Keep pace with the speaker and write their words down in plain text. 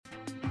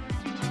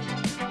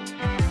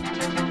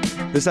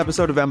This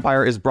episode of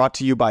Empire is brought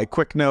to you by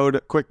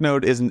QuickNode.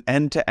 QuickNode is an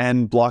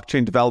end-to-end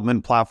blockchain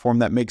development platform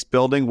that makes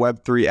building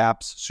Web3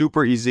 apps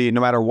super easy.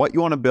 No matter what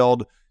you want to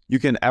build, you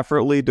can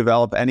effortlessly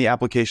develop any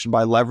application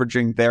by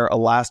leveraging their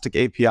elastic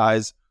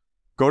APIs.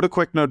 Go to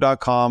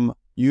quicknode.com,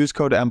 use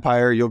code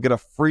Empire. You'll get a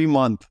free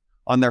month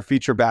on their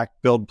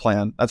feature-backed build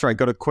plan. That's right,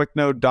 go to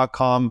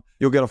quicknode.com.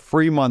 You'll get a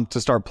free month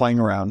to start playing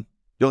around.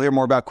 You'll hear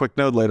more about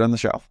QuickNode later in the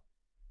show.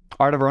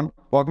 All right, everyone.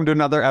 Welcome to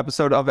another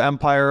episode of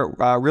Empire.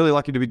 Really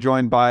lucky to be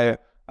joined by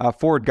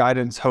Forward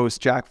Guidance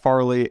host Jack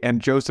Farley and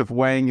Joseph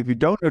Wang. If you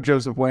don't know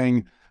Joseph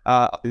Wang,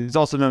 he's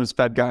also known as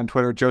Fed Guy on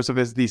Twitter. Joseph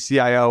is the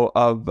CIO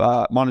of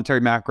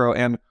Monetary Macro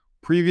and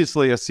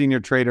previously a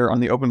senior trader on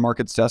the open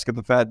markets desk at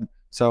the Fed.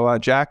 So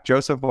Jack,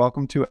 Joseph,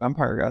 welcome to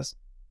Empire, guys.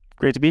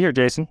 Great to be here,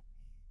 Jason.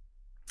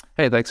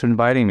 Hey, thanks for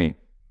inviting me.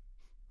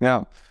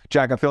 Yeah.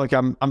 Jack, I feel like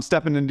I'm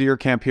stepping into your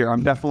camp here.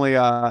 I'm definitely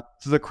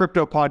this is a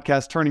crypto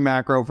podcast turning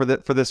macro for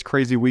this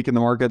crazy week in the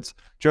markets.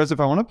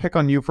 Joseph, I want to pick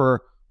on you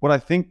for what I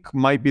think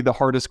might be the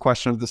hardest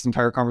question of this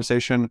entire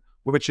conversation,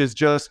 which is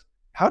just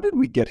how did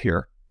we get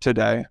here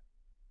today?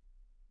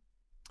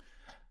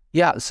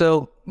 Yeah,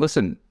 so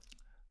listen,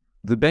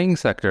 the banking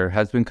sector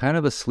has been kind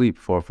of asleep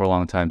for a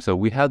long time. So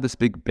we had this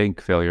big bank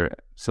failure,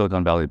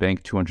 Silicon Valley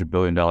Bank, $200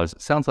 billion.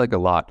 It sounds like a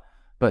lot,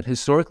 but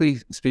historically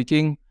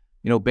speaking,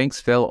 banks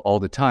fail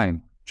all the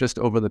time. Just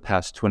over the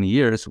past 20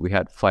 years, we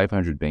had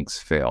 500 banks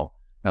fail.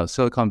 Now,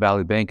 Silicon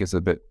Valley Bank is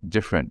a bit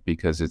different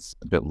because it's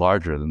a bit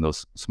larger than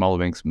those smaller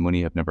banks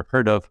many have never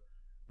heard of.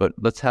 But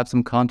let's have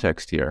some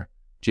context here.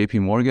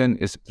 JP Morgan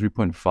is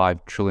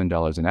 $3.5 trillion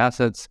in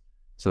assets.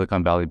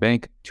 Silicon Valley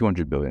Bank,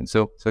 $200 billion.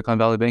 So Silicon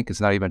Valley Bank is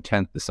not even a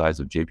tenth the size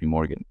of JP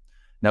Morgan.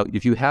 Now,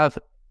 if you have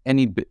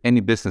any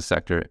business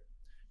sector,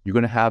 you're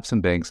going to have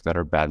some banks that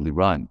are badly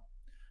run.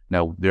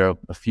 Now, there are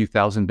a few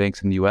thousand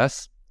banks in the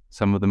US.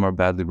 Some of them are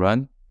badly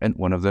run, and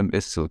one of them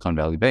is Silicon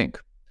Valley Bank.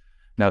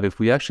 Now, if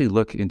we actually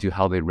look into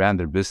how they ran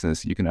their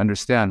business, you can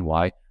understand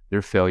why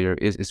their failure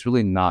is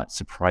really not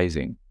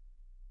surprising.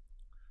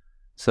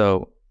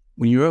 So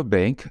when you're a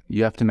bank,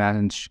 you have to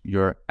manage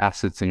your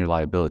assets and your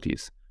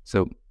liabilities.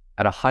 So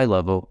at a high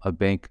level, a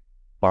bank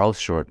borrows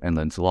short and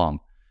lends long.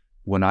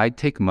 When I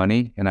take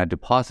money and I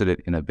deposit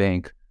it in a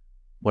bank,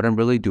 what I'm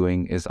really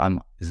doing is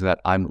that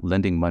I'm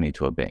lending money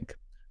to a bank.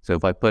 So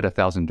if I put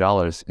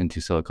 $1,000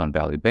 into Silicon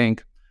Valley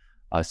Bank,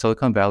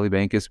 Silicon Valley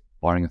Bank is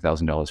borrowing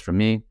 $1,000 from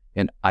me,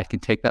 and I can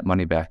take that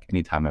money back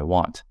anytime I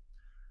want.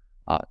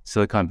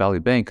 Silicon Valley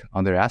Bank,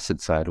 on their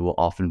asset side, will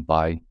often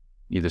buy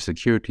either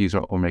securities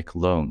or make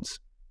loans.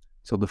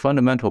 So the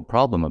fundamental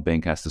problem a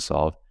bank has to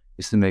solve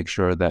is to make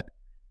sure that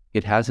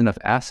it has enough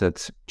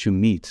assets to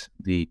meet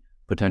the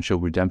potential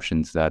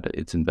redemptions that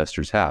its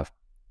investors have.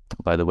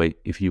 By the way,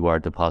 if you are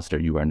a depositor,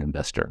 you are an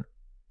investor.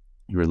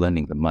 You are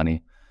lending them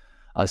money.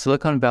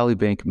 Silicon Valley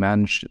Bank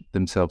managed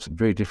themselves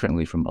very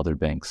differently from other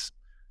banks.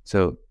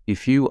 So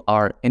if you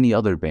are any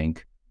other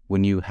bank,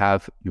 when you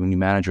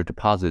manage your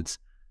deposits,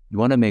 you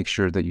want to make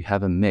sure that you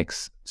have a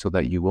mix so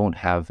that you won't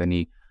have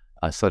any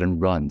sudden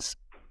runs.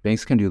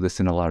 Banks can do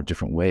this in a lot of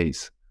different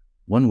ways.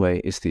 One way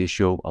is to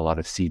issue a lot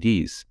of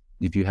CDs.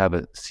 If you have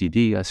a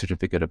CD, a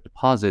certificate of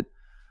deposit,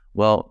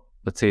 well,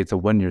 let's say it's a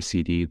 1-year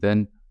CD,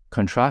 then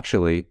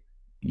contractually,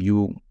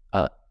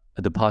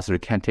 a depositor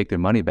can't take their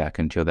money back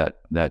until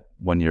that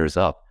 1 year is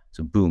up.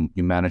 So boom,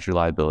 you manage your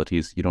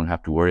liabilities. You don't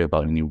have to worry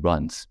about any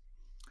runs.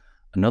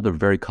 Another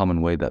very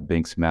common way that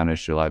banks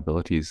manage their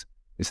liabilities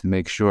is to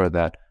make sure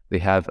that they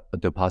have a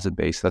deposit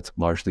base that's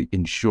largely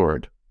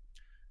insured.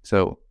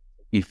 So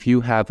if you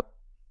have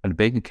a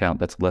bank account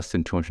that's less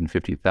than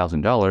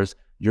 $250,000,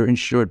 you're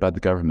insured by the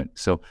government.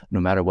 So no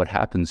matter what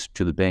happens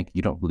to the bank,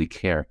 you don't really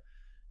care.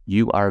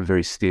 You are a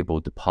very stable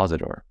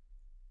depositor.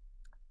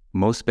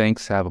 Most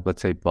banks have,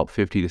 let's say, about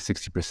 50 to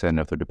 60%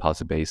 of their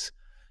deposit base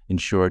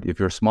insured. If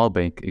you're a small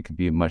bank, it could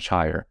be much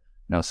higher.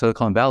 Now,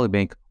 Silicon Valley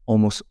Bank,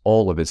 almost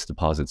all of its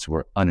deposits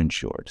were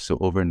uninsured, so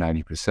over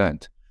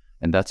 90%.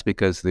 And that's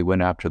because they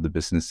went after the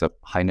business of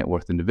high net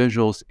worth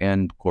individuals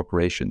and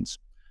corporations.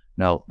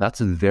 Now,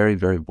 that's a very,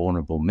 very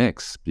vulnerable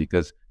mix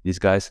because these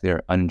guys,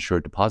 they're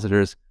uninsured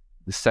depositors.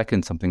 The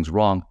second something's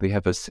wrong, they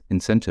have an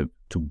incentive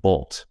to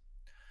bolt.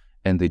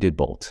 And they did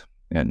bolt.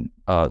 And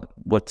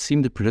what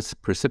seemed to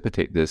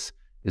precipitate this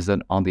is that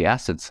on the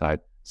asset side,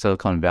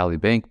 Silicon Valley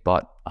Bank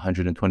bought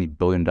 $120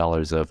 billion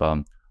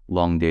of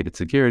long-dated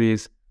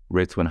securities,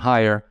 rates went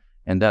higher,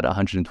 and that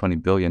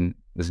 $120 billion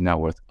is now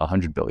worth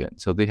 $100 billion.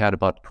 So they had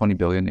about $20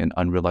 billion in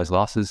unrealized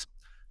losses.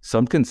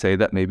 Some can say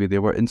that maybe they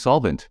were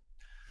insolvent.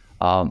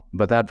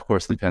 But that, of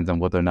course, depends on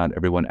whether or not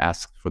everyone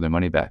asks for their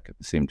money back at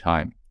the same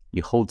time.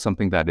 You hold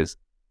something that is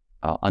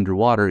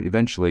underwater,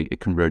 eventually it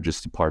converges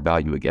to par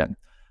value again.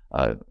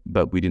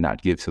 But we did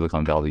not give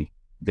Silicon Valley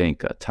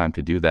Bank time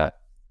to do that.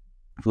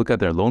 If you look at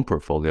their loan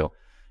portfolio,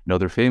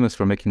 they're famous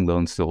for making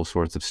loans to all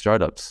sorts of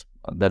startups.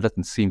 That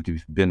doesn't seem to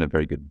have been a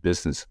very good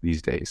business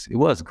these days. It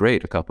was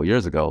great a couple of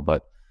years ago,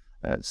 but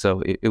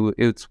so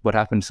it's what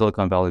happened to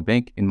Silicon Valley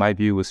Bank, in my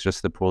view, was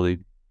just the poorly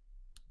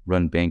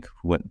run bank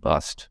who went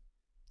bust.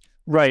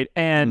 Right.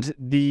 And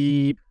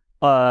the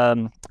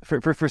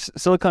for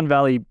Silicon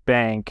Valley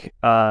Bank,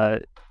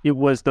 it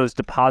was those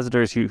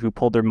depositors who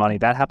pulled their money.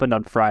 That happened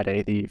on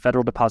Friday. The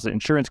Federal Deposit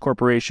Insurance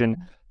Corporation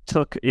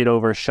took it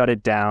over, shut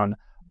it down.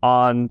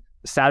 On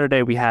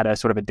Saturday, we had a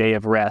sort of a day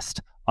of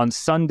rest. On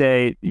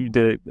Sunday,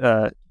 the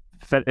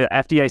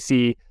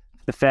FDIC,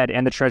 the Fed,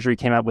 and the Treasury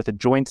came out with a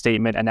joint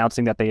statement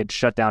announcing that they had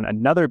shut down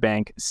another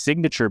bank,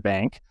 Signature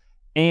Bank,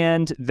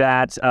 and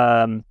that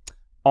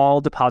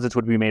all deposits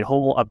would be made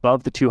whole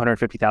above the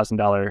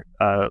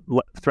 $250,000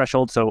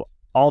 threshold. So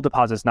all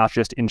deposits, not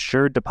just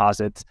insured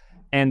deposits.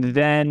 And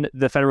then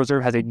the Federal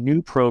Reserve has a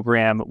new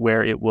program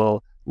where it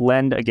will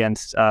lend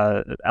against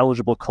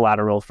eligible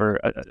collateral for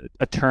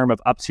a term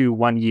of up to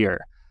 1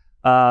 year.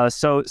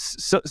 So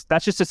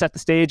that's just to set the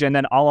stage. And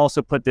then I'll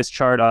also put this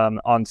chart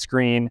on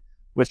screen,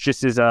 which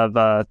just is of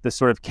the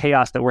sort of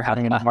chaos that we're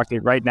having in the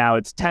market right now.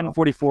 It's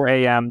 10:44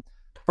 a.m.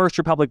 First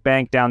Republic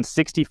Bank down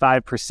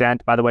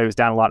 65%. By the way, it was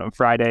down a lot on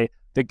Friday.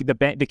 The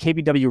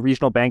KBW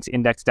regional banks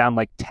index down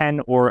like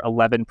 10 or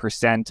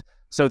 11%.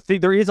 So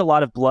there is a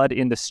lot of blood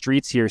in the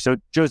streets here. So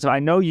Joseph, I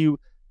know you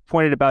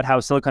pointed about how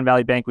Silicon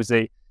Valley Bank was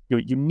a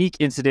unique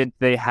incident.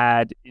 They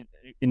had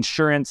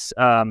insurance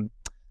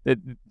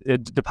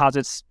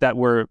deposits that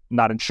were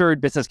not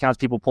insured, business accounts,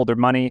 people pulled their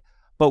money.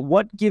 But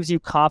what gives you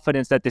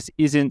confidence that this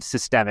isn't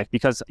systemic?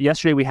 Because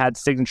yesterday we had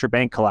Signature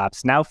Bank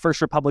collapse. Now First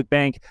Republic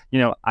Bank,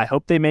 I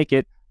hope they make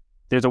it.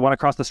 There's a one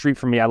across the street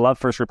from me. I love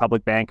First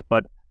Republic Bank,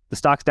 but the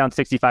stock's down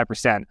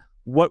 65%.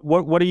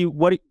 What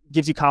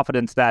gives you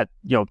confidence that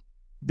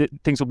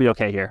things will be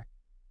okay here?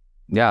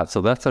 Yeah,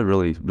 so that's a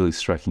really, really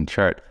striking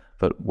chart.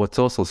 But what's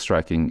also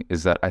striking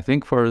is that I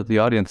think for the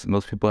audience,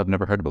 most people have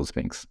never heard of those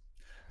banks.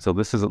 So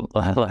this is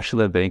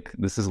actually a bank.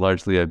 This is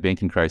largely a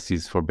banking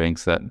crisis for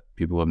banks that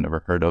people have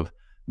never heard of.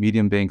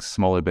 Medium banks,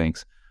 smaller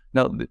banks.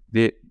 Now,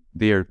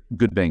 they are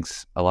good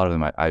banks. A lot of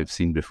them I've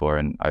seen before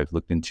and I've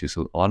looked into.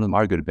 So a lot of them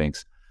are good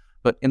banks.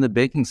 But in the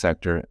banking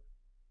sector,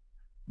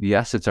 the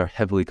assets are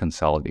heavily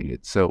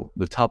consolidated. So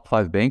the top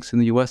 5 banks in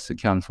the US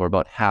account for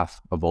about half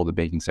of all the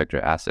banking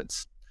sector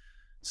assets.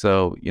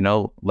 So,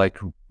 like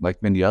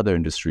many other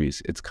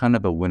industries, it's kind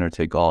of a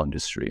winner-take-all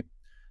industry.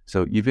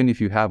 So even if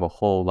you have a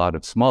whole lot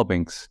of small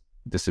banks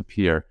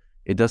disappear,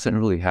 it doesn't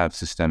really have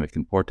systemic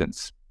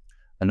importance.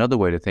 Another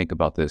way to think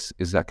about this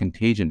is that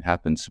contagion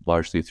happens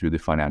largely through the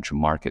financial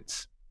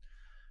markets.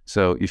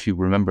 So if you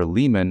remember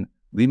Lehman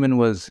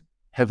was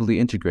heavily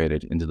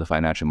integrated into the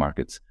financial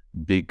markets.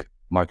 Big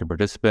market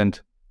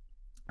participant,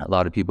 a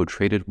lot of people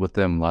traded with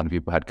them, a lot of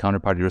people had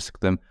counterparty risk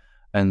with them,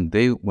 and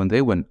when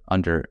they went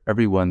under,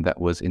 everyone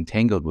that was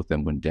entangled with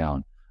them went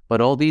down.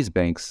 But all these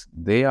banks,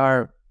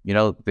 they're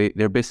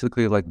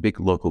basically like big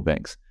local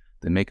banks.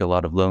 They make a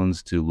lot of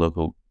loans to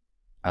local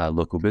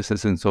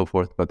businesses and so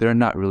forth, but they're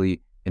not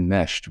really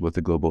enmeshed with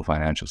the global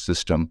financial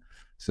system.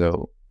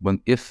 So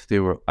if they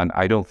were, and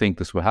I don't think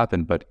this will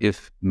happen, but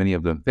if many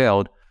of them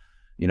failed,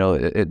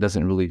 it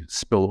doesn't really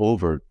spill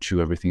over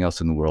to everything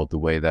else in the world the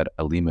way that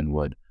a Lehman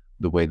would,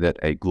 the way that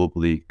a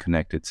globally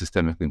connected,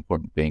 systemically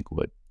important bank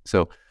would.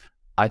 So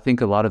I think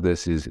a lot of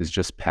this is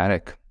just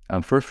panic.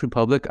 First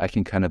Republic, I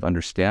can kind of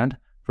understand.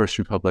 First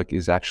Republic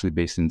is actually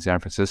based in San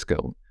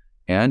Francisco,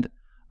 and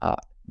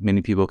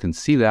many people can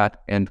see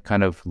that and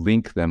kind of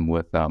link them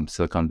with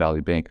Silicon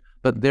Valley Bank,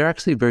 but they're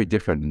actually very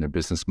different in their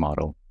business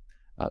model.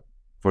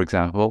 For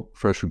example,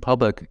 First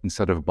Republic,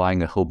 instead of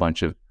buying a whole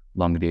bunch of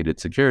long-dated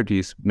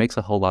securities, makes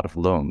a whole lot of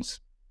loans.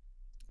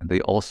 And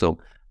they also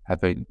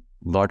have a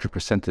larger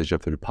percentage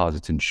of their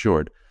deposits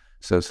insured.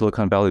 So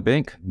Silicon Valley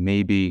Bank,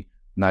 maybe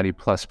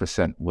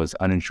 90+% was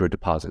uninsured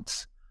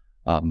deposits.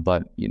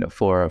 But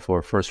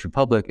for First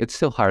Republic, it's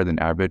still higher than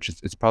average.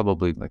 It's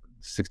probably like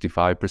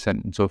 65%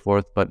 and so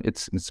forth, but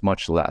it's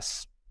much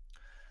less.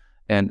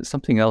 And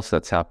something else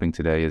that's happening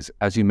today is,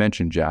 as you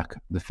mentioned, Jack,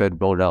 the Fed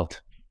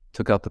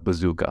took out the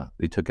bazooka.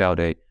 They took out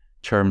a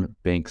term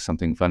bank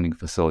something funding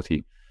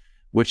facility,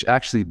 which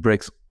actually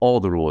breaks all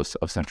the rules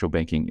of central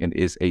banking and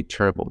is a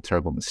terrible,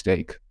 terrible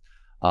mistake.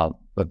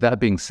 But that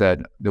being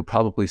said, they'll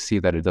probably see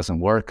that it doesn't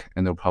work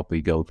and they'll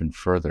probably go even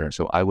further.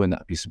 So I would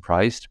not be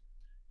surprised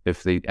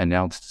if they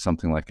announced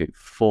something like a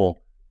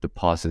full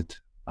deposit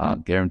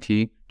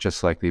guarantee,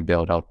 just like they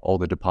bailed out all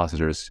the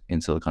depositors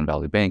in Silicon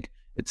Valley Bank.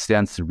 It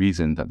stands to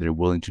reason that they're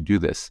willing to do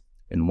this.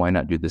 And why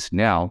not do this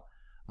now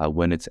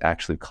when it's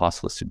actually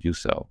costless to do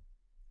so?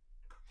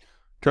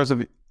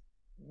 Joseph,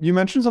 you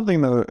mentioned something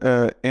in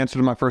the answer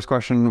to my first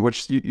question,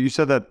 which you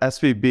said that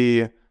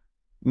SVB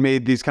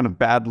made these kind of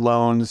bad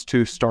loans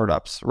to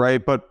startups,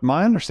 right? But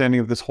my understanding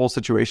of this whole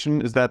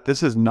situation is that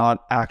this is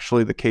not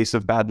actually the case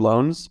of bad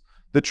loans.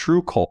 The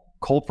true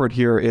culprit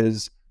here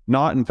is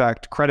not, in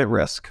fact, credit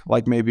risk,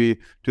 like maybe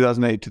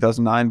 2008,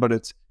 2009, but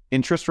it's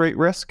interest rate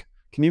risk.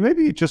 Can you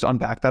maybe just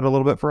unpack that a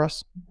little bit for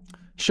us?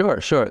 Sure.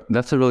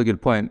 That's a really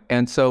good point.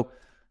 And so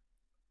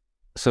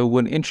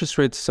when interest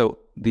rates, so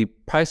the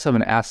price of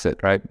an asset,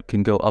 right,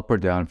 can go up or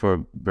down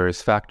for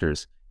various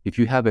factors. If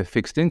you have a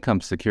fixed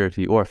income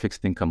security or a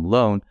fixed income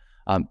loan,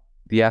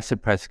 the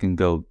asset price can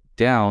go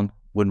down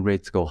when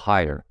rates go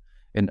higher.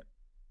 And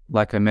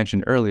like I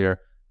mentioned earlier,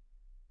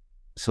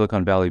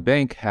 Silicon Valley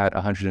Bank had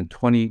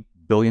 $120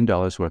 billion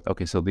worth.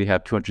 Okay, so they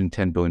have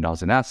 $210 billion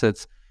in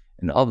assets,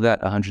 and of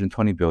that,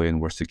 $120 billion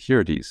were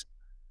securities,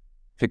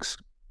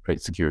 fixed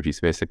rate securities,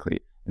 basically.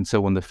 And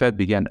so when the Fed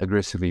began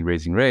aggressively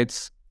raising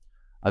rates,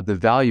 the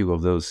value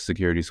of those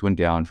securities went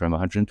down from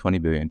 120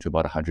 billion to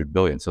about 100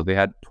 billion. So they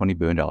had $20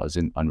 billion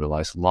in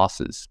unrealized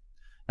losses.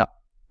 Now,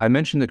 I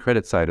mentioned the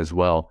credit side as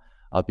well,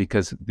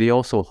 because they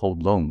also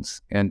hold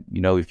loans. And,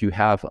 if you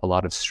have a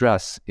lot of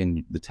stress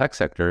in the tech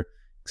sector,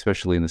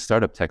 especially in the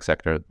startup tech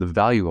sector, the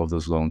value of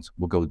those loans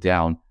will go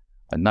down,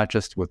 not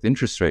just with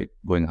interest rate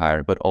going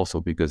higher, but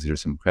also because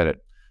there's some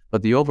credit.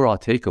 But the overall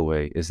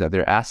takeaway is that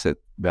their asset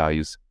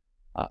values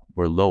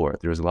were lower.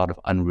 There was a lot of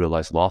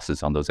unrealized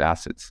losses on those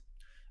assets.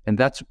 And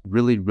that's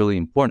really, really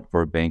important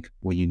for a bank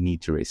when you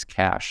need to raise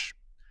cash.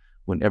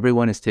 When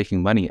everyone is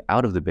taking money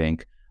out of the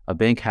bank, a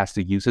bank has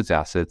to use its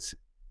assets,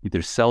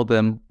 either sell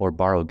them or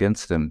borrow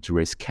against them to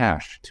raise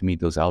cash to meet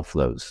those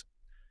outflows.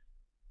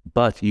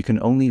 But you can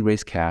only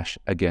raise cash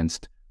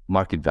against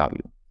market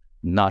value,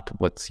 not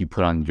what you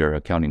put on your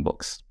accounting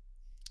books.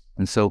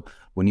 And so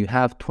when you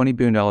have $20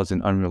 billion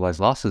in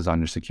unrealized losses on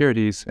your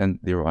securities and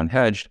they were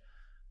unhedged,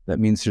 that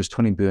means there's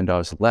 $20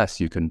 billion less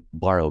you can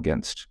borrow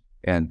against.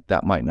 And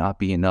that might not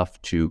be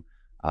enough to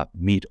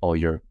meet all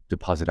your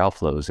deposit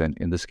outflows. And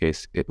in this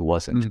case, it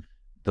wasn't.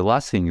 The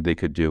last thing they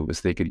could do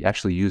is they could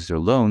actually use their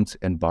loans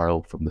and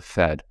borrow from the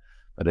Fed.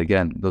 But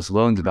again, those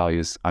loans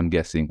values, I'm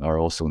guessing, are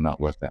also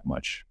not worth that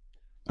much.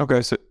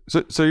 Okay,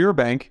 so you're a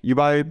bank. You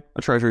buy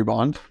a treasury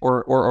bond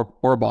or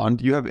a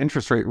bond. You have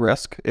interest rate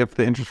risk if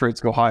the interest rates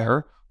go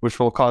higher, which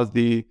will cause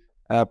the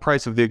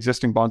price of the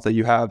existing bonds that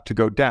you have to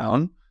go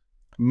down.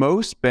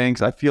 Most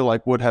banks, I feel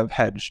like, would have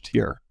hedged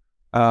here.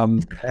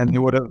 And they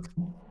would have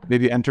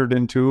maybe entered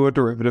into a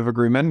derivative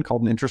agreement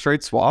called an interest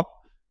rate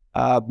swap.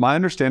 My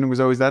understanding was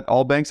always that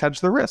all banks hedge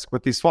the risk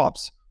with these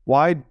swaps.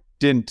 Why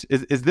didn't?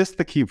 Is this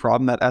the key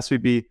problem, that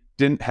SVB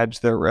didn't hedge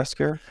their risk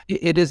here?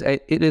 It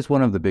is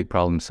one of the big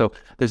problems. So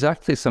there's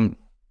actually so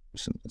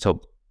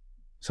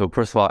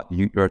first of all,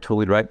 you're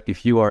totally right.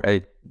 If you are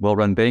a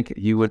well-run bank,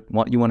 you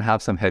want to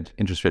have some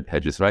interest rate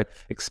hedges, right?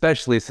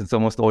 Especially since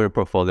almost all your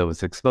portfolio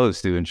is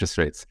exposed to interest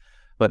rates.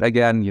 But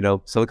again,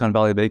 Silicon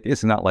Valley Bank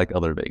is not like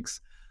other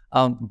banks.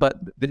 But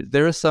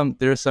there is some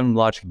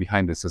logic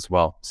behind this as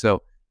well.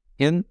 So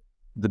in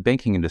the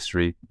banking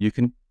industry,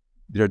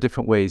 there are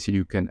different ways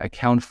you can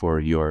account for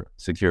your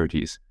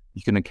securities.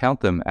 You can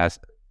account them as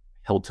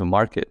held to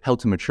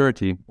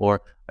maturity,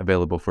 or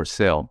available for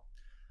sale.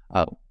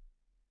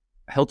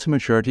 Held to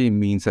maturity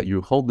means that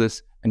you hold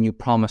this and you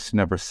promise to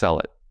never sell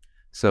it.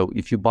 So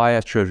if you buy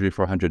a treasury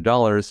for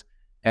 $100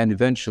 and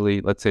eventually,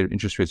 let's say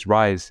interest rates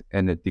rise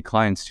and it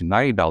declines to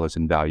 $90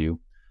 in value,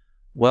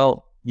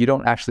 well, you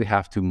don't actually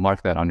have to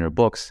mark that on your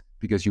books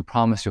because you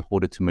promise to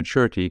hold it to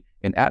maturity.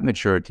 And at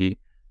maturity,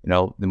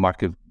 the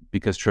market,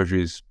 because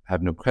treasuries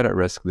have no credit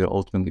risk, they'll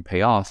ultimately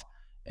pay off,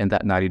 and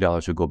that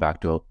 $90 will go back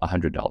to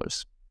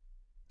 $100.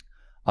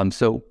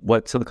 So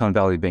what Silicon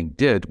Valley Bank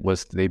did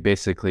was they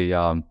basically,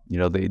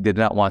 they did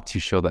not want to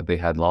show that they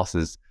had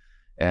losses,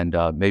 and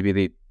maybe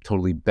they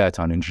totally bet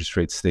on interest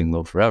rates staying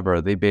low forever.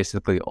 They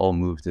basically all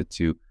moved it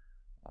to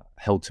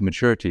held to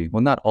maturity.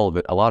 Well, not all of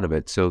it, a lot of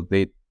it. So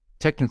they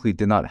technically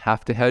did not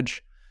have to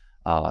hedge,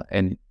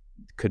 and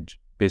could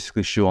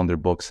basically show on their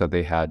books that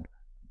they had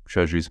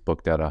treasuries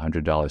booked at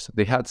 $100.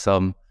 They had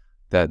some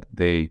that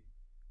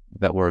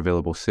were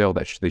available sale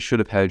that they should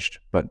have hedged,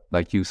 but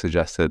like you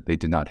suggested, they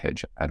did not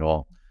hedge at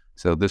all.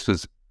 So this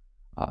was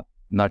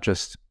not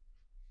just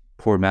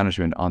poor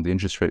management on the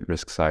interest rate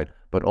risk side,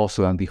 but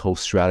also on the whole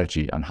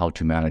strategy on how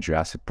to manage your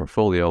asset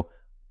portfolio,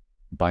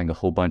 buying a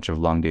whole bunch of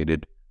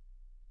long-dated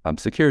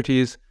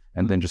securities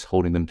and then just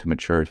holding them to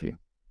maturity.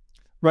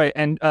 Right.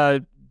 And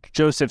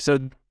Joseph, so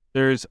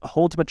there's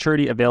hold to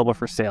maturity, available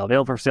for sale.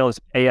 Available for sale is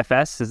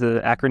AFS, is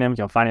the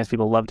acronym. Finance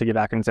people love to give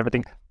acronyms,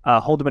 everything.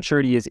 Hold to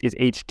maturity is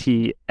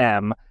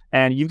HTM.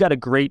 And you've got a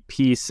great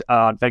piece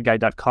on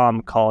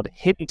fedguide.com called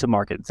hidden to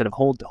market instead of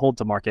hold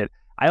to market.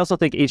 I also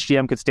think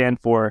HTM could stand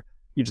for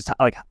you just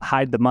like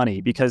hide the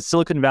money, because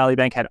Silicon Valley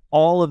Bank had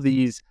all of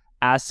these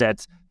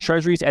assets,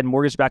 treasuries and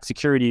mortgage-backed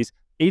securities,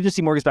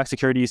 agency mortgage-backed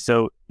securities.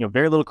 So,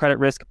 very little credit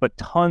risk, but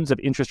tons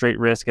of interest rate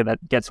risk, and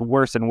that gets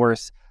worse and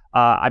worse.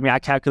 I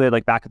calculated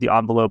like back of the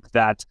envelope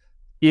that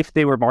if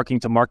they were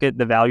marking to market,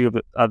 the value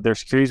of their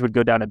securities would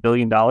go down $1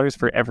 billion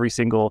for every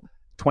single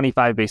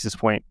 25 basis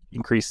point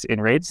increase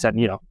in rates. And,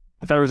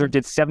 the Federal Reserve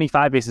did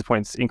 75 basis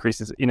points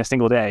increases in a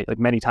single day, like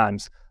many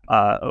times,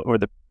 or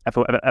the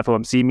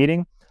FOMC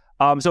meeting.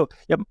 So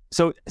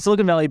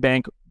Silicon Valley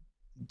Bank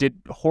did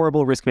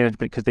horrible risk management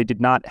because they did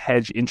not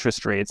hedge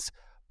interest rates.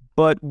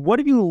 But what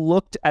have you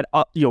looked at,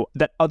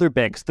 that other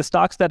banks, the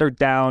stocks that are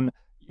down,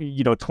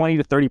 20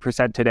 to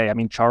 30% today? I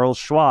mean, Charles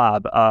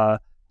Schwab,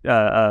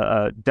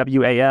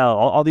 WAL,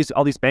 all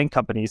these bank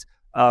companies.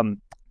 To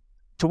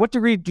what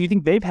degree do you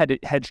think they've had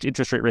hedged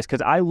interest rate risk?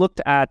 Because I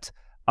looked at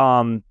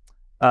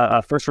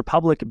First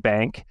Republic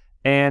Bank,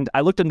 and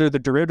I looked under the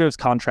derivatives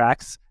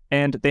contracts,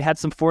 and they had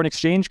some foreign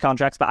exchange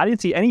contracts, but I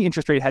didn't see any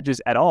interest rate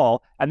hedges at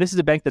all. And this is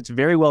a bank that's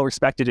very well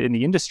respected in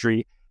the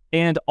industry.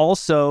 And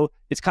also,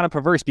 it's kind of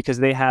perverse because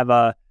they have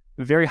a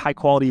very high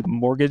quality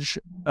mortgage.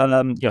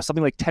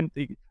 Something like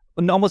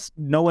almost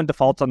no one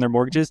defaults on their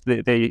mortgages.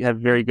 They have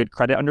very good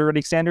credit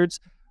underwriting standards,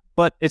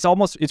 but it's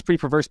pretty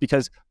perverse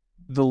because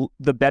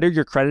the better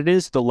your credit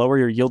is, the lower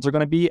your yields are going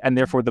to be, and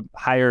therefore the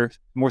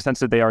more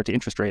sensitive they are to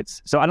interest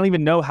rates. So I don't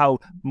even know how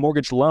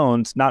mortgage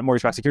loans, not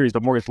mortgage-backed securities,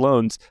 but mortgage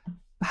loans,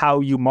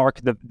 how you mark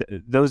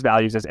those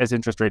values as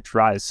interest rates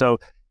rise. So,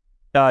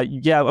 how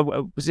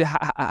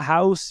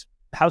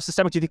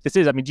systemic do you think this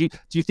is? I mean, do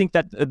you think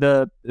that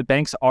the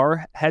banks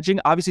are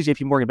hedging? Obviously,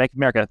 JP Morgan, Bank of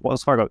America,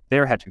 Wells Fargo,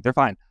 they're hedging, they're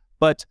fine.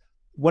 But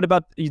what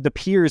about the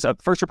peers of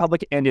First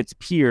Republic and its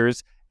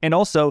peers? And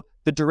also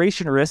the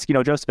duration risk,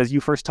 Joseph, as you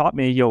first taught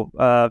me,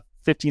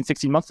 15,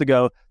 16 months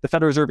ago, the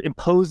Federal Reserve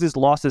imposes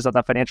losses on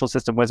the financial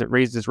system as it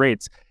raises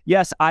rates.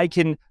 Yes, I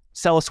can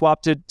sell a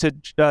swap to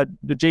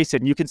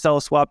Jason. You can sell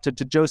a swap to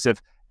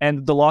Joseph,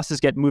 and the losses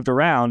get moved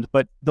around,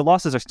 but the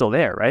losses are still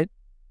there, right?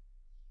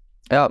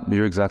 Yeah,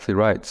 you're exactly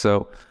right.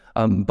 So,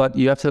 but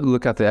you have to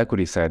look at the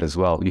equity side as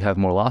well. You have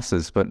more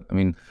losses, but I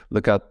mean,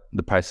 look at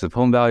the price of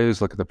home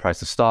values, look at the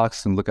price of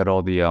stocks, and look at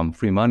all the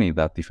free money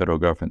that the federal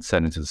government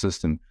sent into the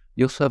system.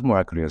 You also have more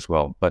equity as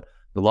well, but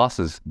the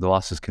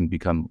losses can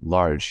become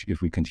large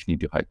if we continue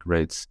to hike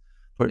rates.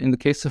 For in the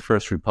case of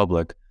First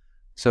Republic,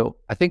 so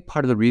I think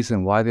part of the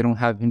reason why they don't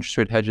have interest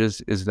rate hedges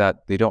is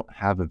that they don't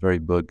have a very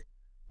big,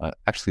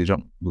 actually they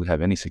don't really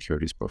have any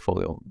securities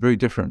portfolio. Very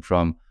different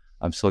from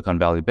Silicon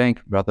Valley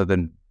Bank. Rather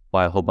than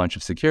buy a whole bunch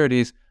of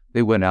securities,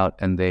 they went out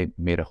and they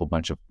made a whole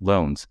bunch of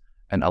loans.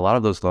 And a lot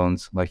of those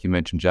loans, like you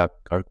mentioned, Jack,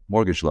 are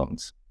mortgage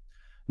loans.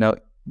 Now,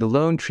 the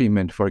loan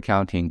treatment for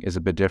accounting is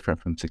a bit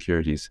different from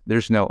securities.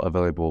 There's no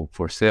available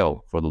for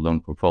sale for the loan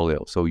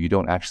portfolio. So you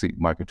don't actually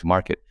market to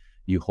market.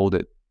 You hold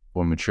it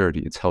for maturity.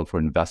 It's held for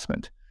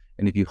investment.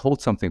 And if you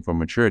hold something for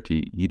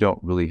maturity, you don't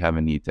really have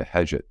a need to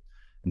hedge it.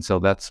 And so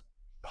that's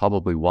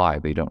probably why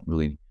they don't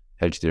really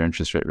hedge their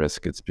interest rate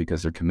risk. It's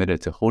because they're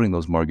committed to holding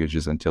those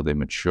mortgages until they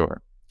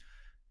mature.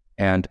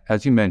 And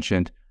as you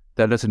mentioned,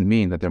 that doesn't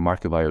mean that their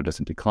market value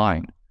doesn't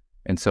decline.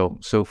 And so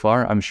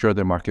far, I'm sure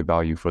their market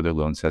value for their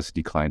loans has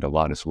declined a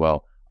lot as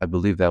well. I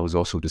believe that was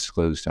also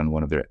disclosed on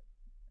one of their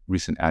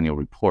recent annual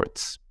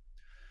reports.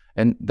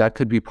 And that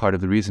could be part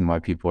of the reason why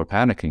people are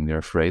panicking. They're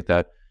afraid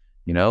that,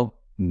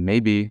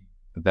 maybe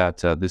that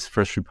this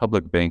First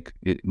Republic Bank,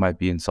 it might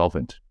be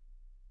insolvent,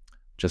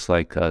 just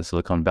like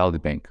Silicon Valley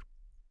Bank.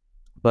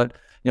 But,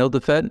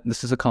 the Fed,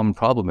 this is a common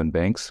problem in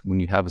banks.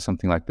 When you have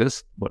something like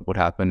this, what would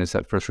happen is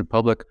that First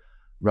Republic,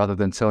 rather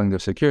than selling their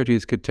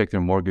securities, could take their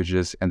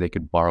mortgages and they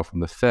could borrow from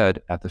the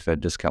Fed at the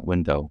Fed discount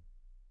window.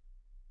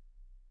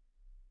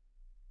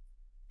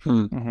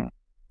 Mm-hmm.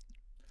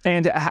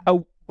 And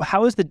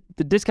how is the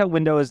discount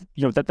window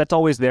that's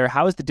always there?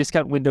 How is the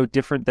discount window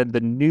different than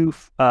the new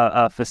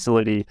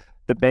facility,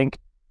 the bank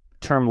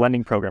term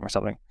lending program or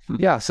something?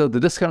 Yeah, so the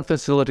discount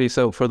facility,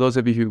 so for those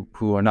of you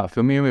who are not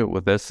familiar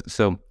with this,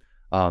 so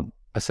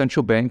a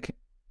central bank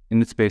in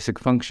its basic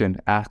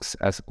function acts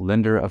as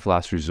lender of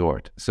last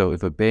resort. So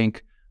if a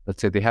bank,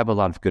 let's say they have a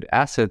lot of good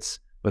assets,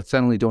 but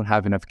suddenly don't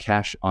have enough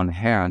cash on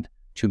hand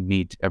to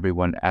meet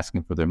everyone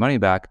asking for their money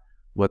back,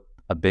 what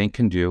a bank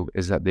can do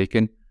is that they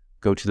can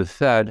go to the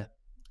Fed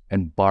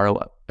and borrow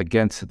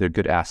against their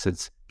good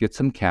assets, get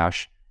some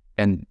cash,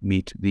 and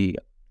meet the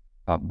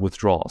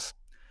withdrawals.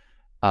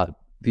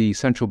 The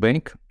central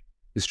bank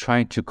is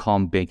trying to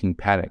calm banking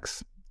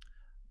panics.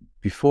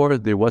 Before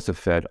there was a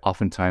Fed,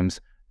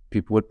 oftentimes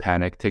people would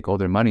panic, take all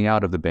their money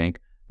out of the bank.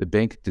 The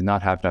bank did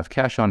not have enough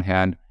cash on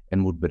hand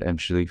and would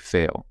eventually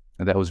fail.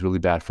 And that was really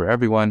bad for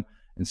everyone.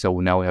 And so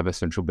now we have a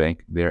central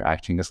bank. They're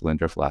acting as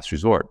lender of last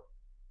resort.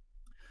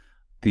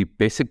 The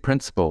basic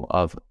principle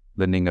of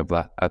lending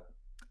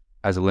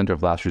as a lender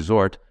of last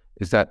resort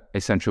is that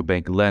a central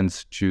bank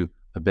lends to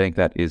a bank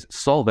that is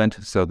solvent,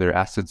 so their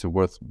assets are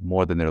worth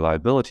more than their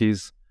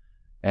liabilities,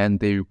 and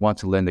they want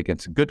to lend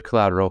against good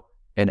collateral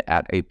and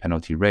at a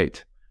penalty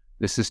rate.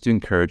 This is to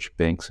encourage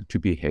banks to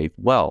behave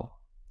well.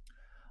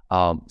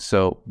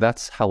 So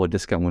that's how a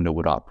discount window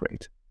would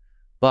operate.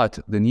 But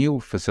the new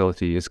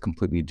facility is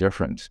completely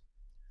different.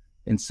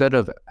 Instead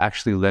of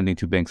actually lending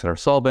to banks that are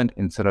solvent,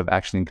 instead of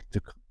actually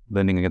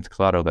lending against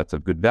collateral that's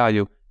of good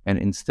value, and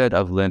instead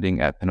of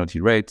lending at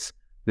penalty rates,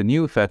 the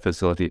new Fed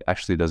facility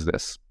actually does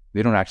this.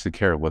 They don't actually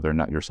care whether or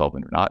not you're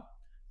solvent or not,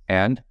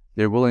 and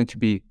they're willing to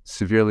be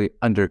severely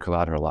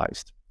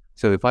under-collateralized.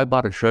 So if I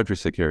bought a Treasury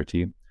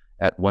security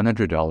at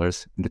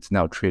 $100 and it's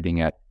now trading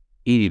at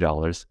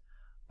 $80,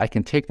 I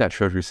can take that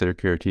Treasury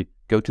security,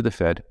 go to the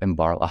Fed, and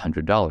borrow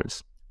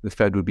 $100. The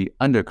Fed would be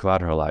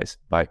under-collateralized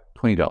by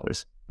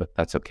 $20, but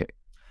that's okay.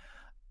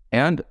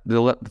 And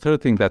the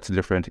third thing that's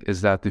different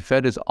is that the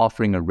Fed is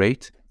offering a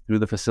rate through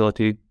the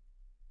facility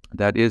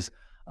that is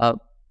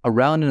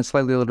around and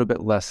slightly a little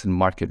bit less than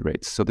market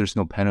rates. So there's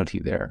no penalty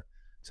there.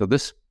 So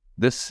this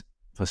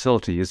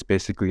facility is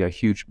basically a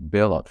huge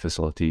bailout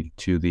facility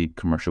to the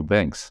commercial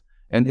banks.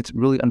 And it's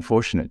really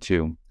unfortunate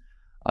too.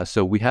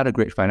 So we had a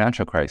great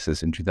financial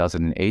crisis in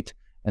 2008,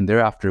 and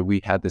thereafter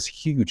we had this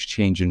huge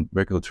change in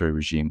regulatory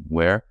regime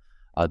where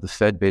the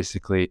Fed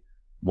basically,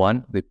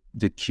 one, they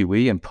did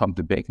QE and pumped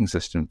the banking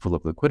system full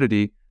of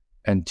liquidity,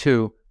 and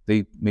two,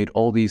 they made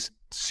all these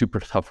super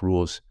tough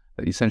rules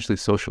that essentially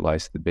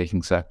socialized the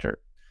banking sector.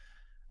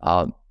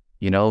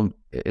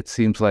 It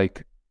seems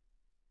like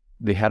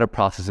they had a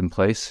process in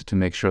place to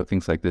make sure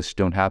things like this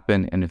don't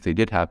happen, and if they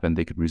did happen,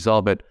 they could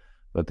resolve it,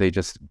 but they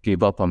just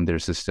gave up on their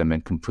system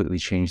and completely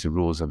changed the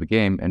rules of the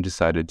game and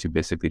decided to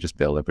basically just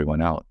bail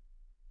everyone out.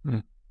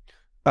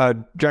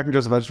 Jack and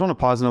Joseph, I just want to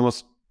pause and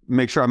almost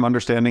make sure I'm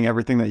understanding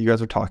everything that you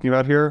guys are talking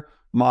about here.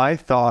 My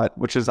thought,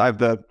 which is I have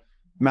the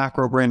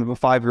macro brain of a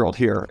 5-year-old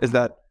here, is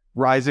that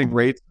rising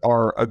rates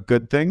are a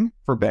good thing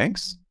for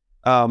banks.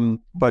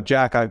 But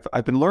Jack,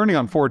 I've been learning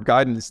on forward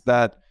guidance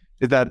that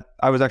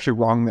I was actually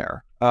wrong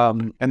there.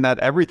 And that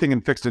everything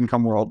in fixed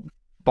income world,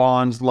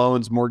 bonds,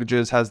 loans,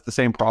 mortgages, has the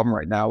same problem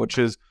right now, which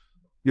is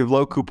you have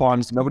low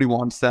coupons, nobody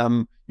wants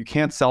them, you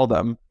can't sell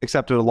them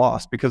except at a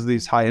loss because of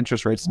these high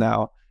interest rates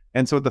now.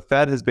 And so what the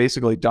Fed has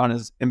basically done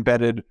is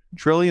embedded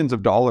trillions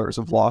of dollars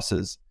of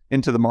losses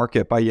into the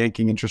market by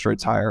yanking interest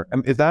rates higher.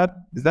 Is that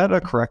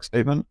a correct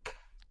statement?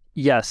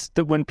 Yes.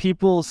 When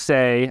people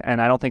say,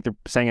 and I don't think they're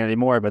saying it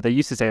anymore, but they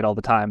used to say it all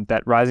the time,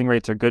 that rising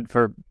rates are good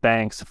for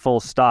banks, full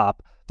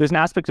stop. There's an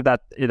aspect of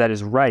that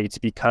is right,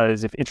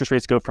 because if interest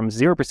rates go from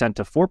 0%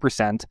 to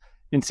 4%,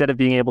 instead of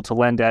being able to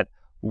lend at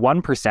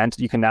 1%,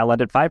 you can now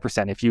lend at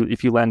 5%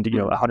 if you lend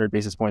 100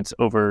 basis points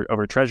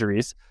over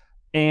treasuries,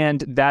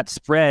 and that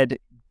spread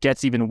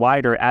gets even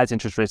wider as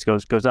interest rates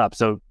goes up.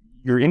 So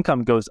your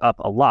income goes up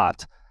a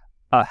lot.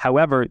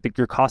 However,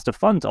 your cost of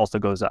funds also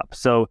goes up.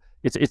 So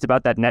it's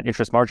about that net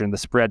interest margin, the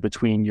spread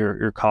between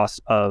your cost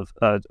of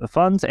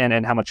funds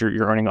and how much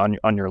you're earning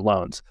on your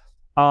loans.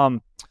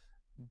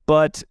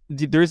 But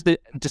there's the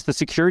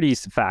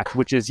securities fact,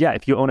 which is,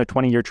 if you own a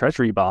 20-year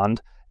treasury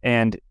bond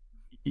and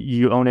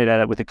you own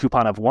it with a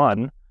coupon of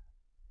 1,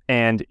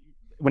 and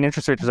when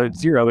interest rates are at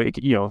 0, it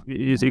can be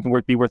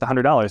worth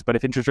 $100. But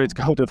if interest rates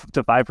go to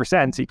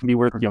 5%, it can be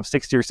worth $60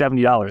 or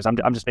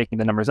 $70. I'm just making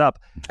the numbers up.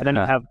 And then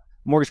you have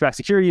mortgage-backed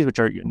securities, which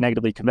are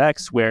negatively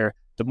convex, where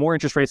the more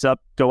interest rates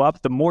go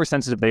up, the more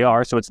sensitive they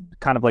are. So it's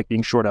kind of like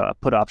being short a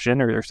put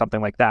option or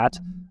something like that.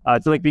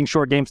 It's like being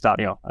short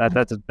GameStop.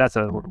 That's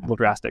a little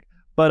drastic.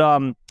 But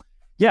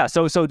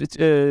so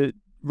it's,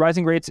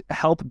 rising rates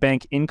help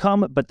bank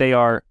income, but they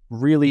are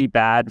really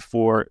bad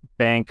for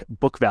bank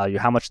book value,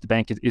 how much the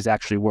bank is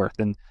actually worth.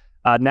 And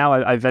now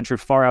I've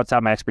ventured far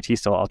outside my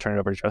expertise, so I'll turn it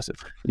over to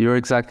Joseph. You're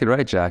exactly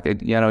right, Jack.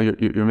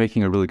 You're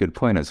making a really good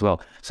point as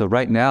well. So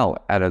right now,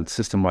 at a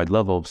system-wide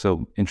level,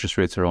 so interest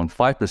rates are on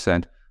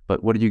 5%,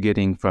 but what are you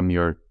getting from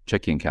your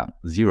checking account?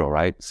 0,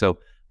 right? So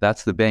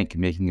that's the bank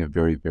making a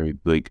very, very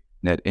big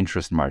net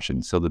interest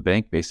margin. So the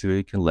bank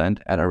basically can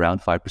lend at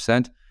around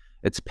 5%.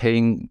 It's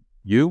paying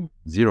you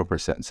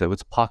 0%. So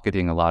it's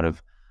pocketing a lot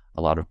of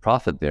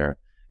profit there.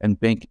 And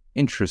bank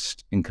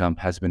interest income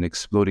has been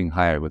exploding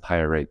higher with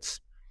higher rates.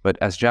 But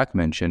as Jack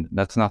mentioned,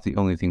 that's not the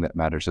only thing that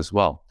matters as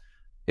well.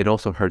 It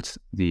also hurts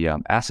the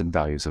asset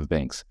values of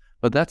banks.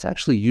 But that's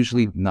actually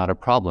usually not a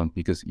problem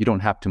because you don't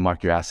have to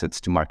mark your assets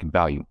to market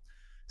value.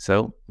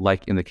 So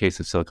like in the case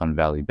of Silicon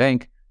Valley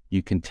Bank,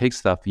 you can take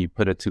stuff, you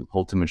put it to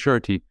hold to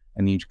maturity,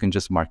 and you can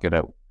just mark it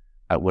out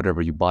at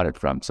whatever you bought it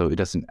from. So it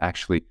doesn't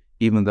actually,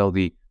 even though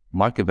the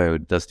market value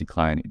does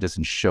decline, it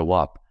doesn't show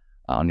up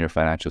on your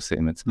financial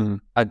statements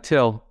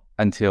until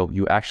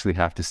you actually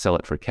have to sell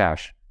it for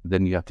cash.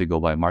 Then you have to go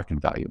by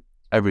market value.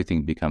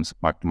 Everything becomes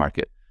mark to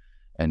market,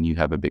 and you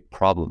have a big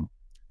problem.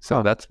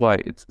 So that's why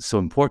it's so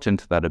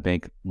important that a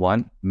bank,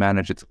 1,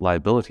 manage its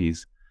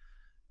liabilities,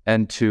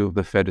 and 2,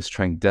 the Fed is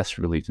trying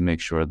desperately to make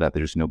sure that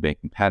there's no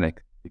banking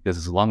panic, because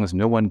as long as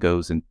no one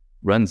goes and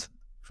runs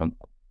from,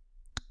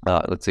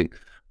 let's say,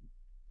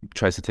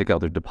 tries to take out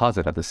their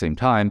deposit at the same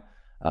time,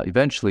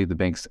 eventually the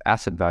bank's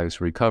asset values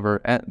will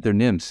recover and their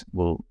NIMs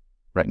will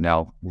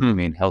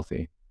remain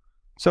healthy.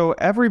 So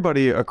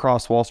everybody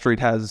across Wall Street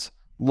has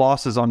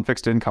losses on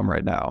fixed income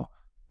right now,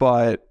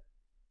 but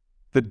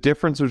the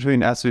difference between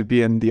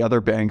SVB and the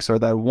other banks are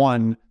that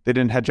 1, they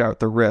didn't hedge out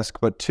the risk,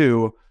 but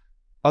 2,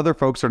 other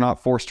folks are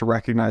not forced to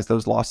recognize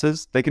those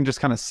losses. They can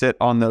just kind of sit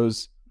on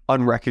those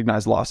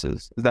unrecognized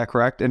losses. Is that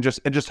correct? And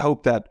just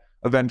hope that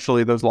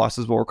eventually those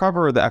losses will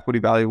recover, or the equity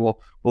value will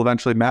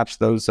eventually match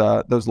those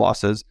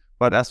losses.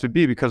 But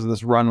SVB, because of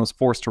this run, was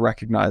forced to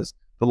recognize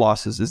the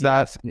losses. Is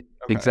that okay?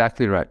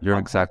 Exactly right? You're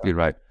exactly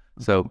right.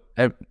 So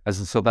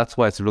that's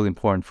why it's really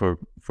important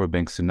for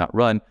banks to not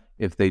run.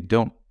 If they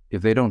don't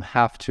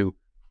have to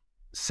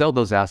sell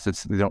those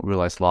assets, they don't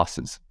realize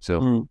losses.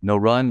 So no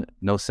run,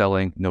 no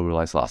selling, no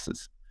realized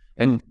losses.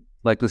 And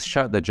like this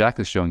chart that Jack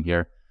is showing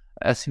here,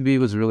 SVB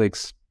was really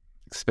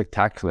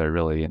spectacular,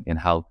 really, in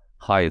how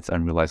high its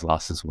unrealized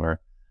losses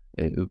were.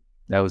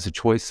 That was a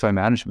choice by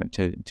management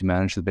to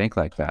manage the bank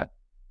like that,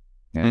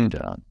 and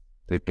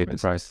they paid the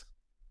price.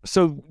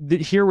 So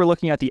here we're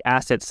looking at the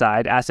asset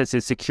side. Assets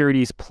is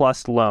securities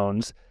plus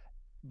loans.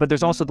 but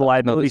there's also the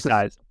liability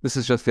side. This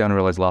is just the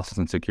unrealized losses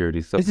in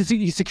securities. So. This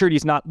is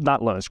securities,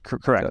 not loans.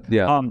 Correct.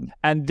 Yeah.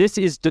 And this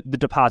is the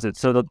deposits,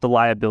 so the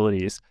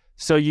liabilities.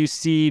 So you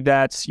see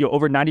that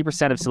over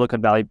 90% of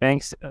Silicon Valley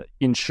Bank's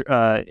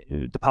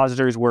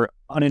depositors were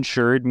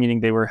uninsured, meaning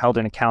they were held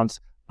in accounts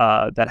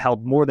that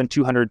held more than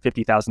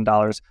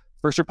 $250,000.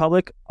 First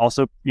Republic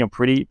also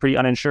pretty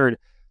uninsured.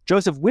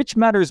 Joseph, which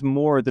matters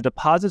more, the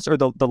deposits or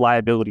the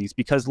liabilities?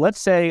 Because let's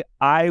say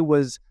I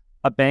was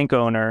a bank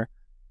owner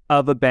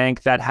of a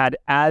bank that had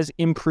as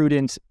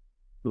imprudent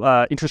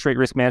interest rate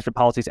risk management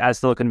policies as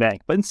Silicon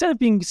Bank, but instead of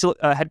being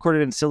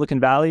headquartered in Silicon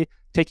Valley,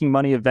 taking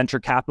money of venture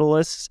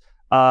capitalists,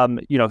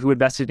 who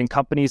invested in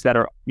companies that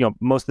are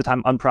most of the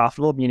time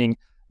unprofitable, meaning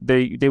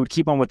they would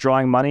keep on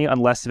withdrawing money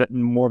unless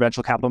more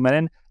venture capital went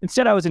in.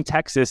 Instead, I was in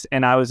Texas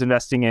and I was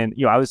investing in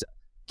I was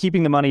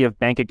keeping the money of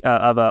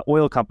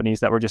oil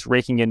companies that were just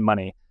raking in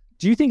money.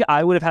 Do you think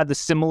I would have had the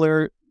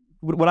similar?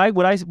 Would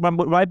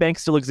my bank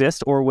still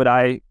exist, or would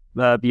I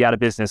be out of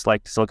business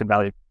like Silicon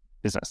Valley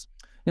business?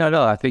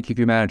 No. I think if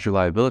you manage your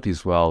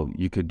liabilities well,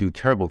 you could do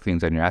terrible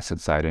things on your asset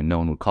side, and no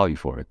one would call you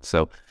for it.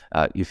 So,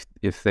 if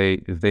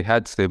they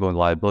had stable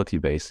liability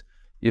base,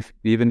 if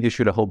they even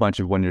issued a whole bunch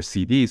of 1-year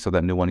CDs so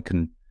that no one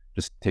can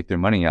just take their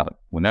money out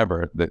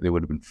whenever, they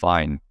would have been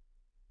fine.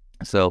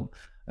 So.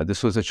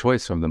 This was a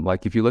choice from them.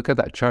 Like if you look at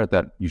that chart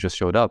that you just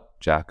showed up,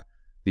 Jack,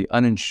 the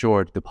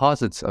uninsured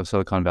deposits of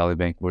Silicon Valley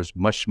Bank was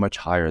much, much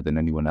higher than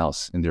anyone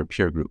else in their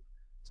peer group.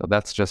 So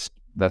that's just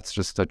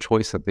a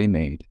choice that they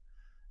made.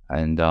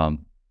 And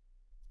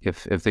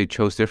if they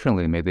chose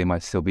differently, maybe they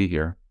might still be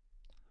here.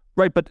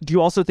 Right. But do you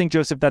also think,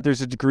 Joseph, that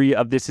there's a degree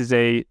of this is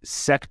a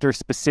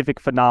sector-specific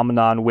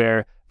phenomenon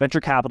where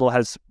venture capital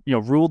has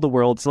ruled the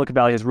world, Silicon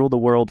Valley has ruled the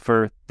world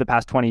for the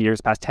past 20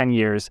 years, past 10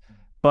 years.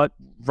 But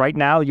right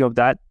now,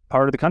 that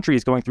part of the country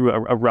is going through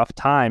a rough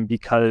time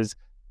because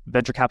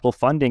venture capital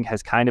funding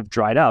has kind of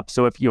dried up.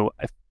 So if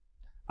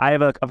I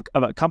have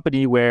a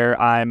company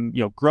where I'm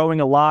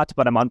growing a lot,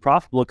 but I'm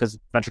unprofitable because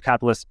venture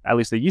capitalists, at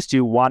least they used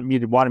to, wanted me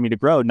to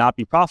grow, not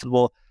be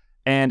profitable,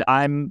 and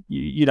I'm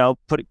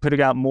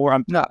putting out more.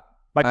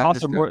 My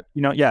costs are more.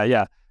 So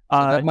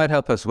that might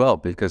help as well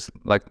because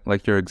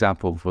like your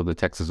example for the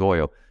Texas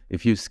oil,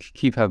 if you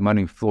keep having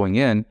money flowing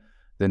in,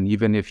 then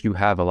even if you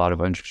have a lot of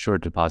uninsured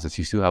deposits,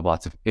 you still have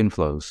lots of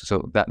inflows.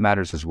 So that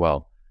matters as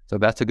well. So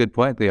that's a good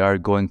point. They are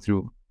going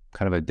through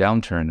kind of a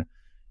downturn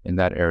in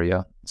that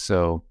area.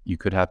 So you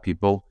could have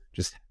people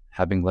just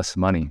having less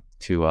money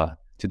to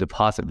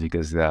deposit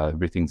because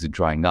everything's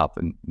drying up,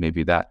 and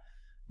maybe that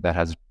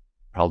has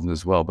problems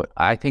as well. But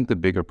I think the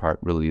bigger part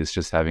really is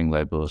just having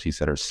liabilities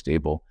that are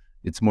stable.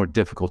 It's more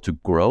difficult to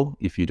grow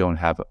if you don't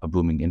have a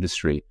booming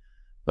industry,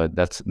 but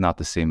that's not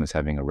the same as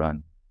having a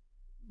run.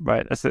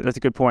 Right. That's a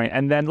good point.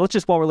 And then let's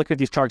just, while we're looking at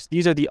these charts,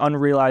 these are the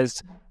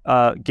unrealized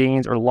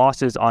gains or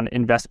losses on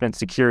investment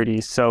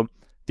securities. So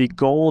the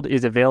gold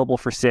is available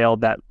for sale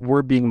that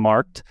were being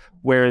marked,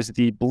 whereas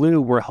the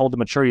blue were held to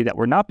maturity that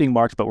were not being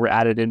marked, but were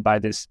added in by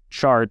this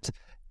chart.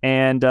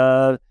 And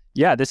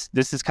this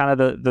is kind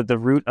of the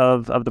root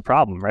of the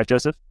problem, right,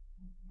 Joseph?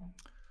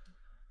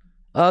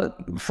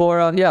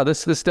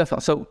 This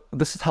definitely. So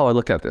this is how I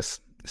look at this.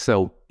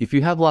 So if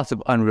you have lots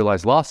of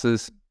unrealized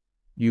losses,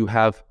 you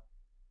have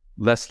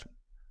less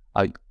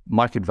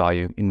market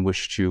value in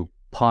which to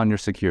pawn your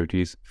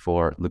securities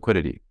for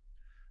liquidity.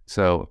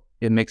 So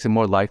it makes it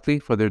more likely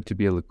for there to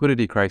be a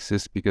liquidity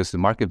crisis because the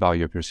market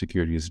value of your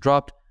security is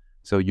dropped,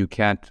 so you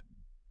can't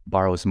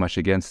borrow as much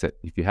against it.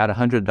 If you had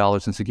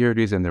 $100 in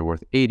securities and they're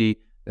worth $80,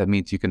 that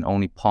means you can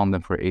only pawn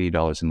them for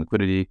 $80 in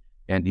liquidity.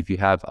 And if you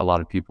have a lot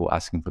of people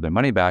asking for their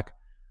money back,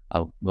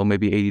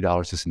 maybe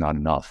 $80 is not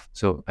enough.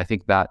 So I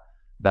think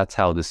that's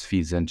how this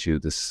feeds into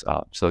this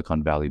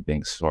Silicon Valley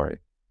Bank story.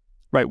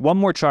 Right. One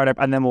more chart up,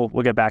 and then we'll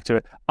get back to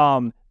it.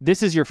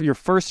 This is your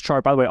first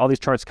chart. By the way, all these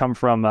charts come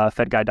from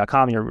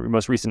FedGuide.com, your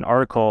most recent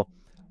article.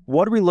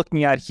 What are we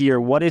looking at here?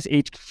 What is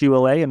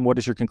HQLA, and what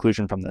is your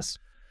conclusion from this?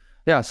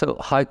 Yeah. So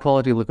high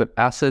quality liquid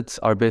assets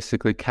are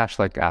basically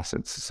cash-like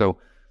assets. So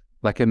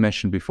like I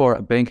mentioned before,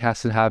 a bank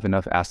has to have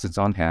enough assets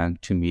on hand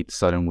to meet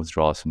sudden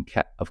withdrawals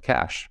of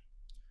cash.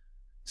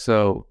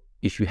 So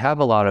if you have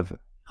a lot of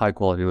high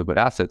quality liquid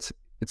assets,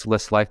 it's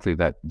less likely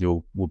that there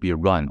will be a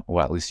run,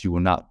 or at least you will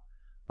not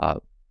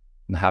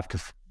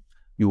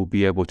you will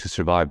be able to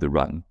survive the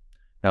run.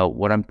 Now,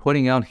 what I'm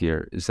pointing out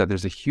here is that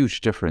there's a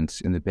huge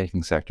difference in the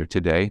banking sector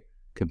today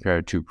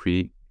compared to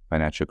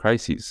pre-financial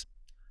crises.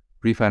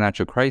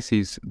 Pre-financial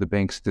crises, the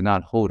banks did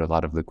not hold a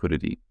lot of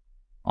liquidity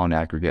on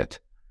aggregate.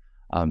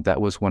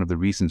 That was one of the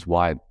reasons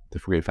why the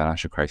great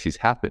financial crisis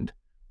happened.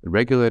 The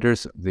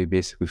regulators, they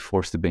basically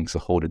forced the banks to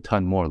hold a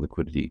ton more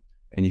liquidity,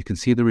 and you can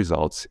see the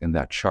results in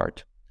that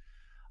chart.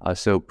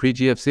 So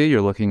pre-GFC,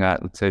 you're looking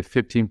at, let's say,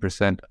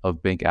 15%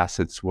 of bank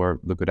assets were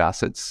liquid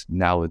assets.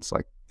 Now it's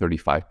like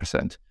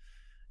 35%.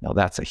 Now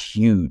that's a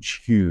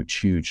huge, huge,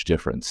 huge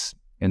difference.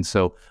 And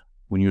so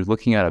when you're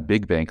looking at a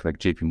big bank like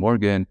JP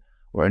Morgan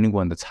or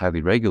anyone that's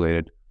highly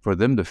regulated, for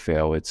them to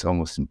fail, it's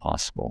almost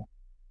impossible.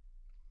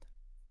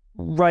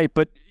 Right.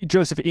 But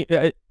Joseph,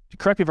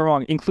 correct me if I'm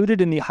wrong,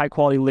 included in the high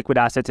quality liquid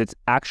assets, it's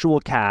actual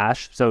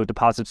cash, so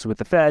deposits with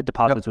the Fed,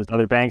 deposits with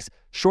other banks,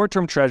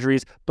 short-term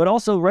treasuries, but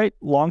also, right,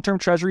 long-term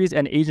treasuries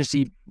and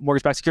agency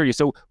mortgage-backed securities.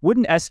 So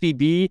wouldn't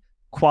SVB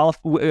get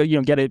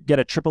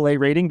a AAA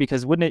rating,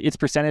 because wouldn't its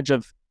percentage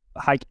of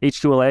high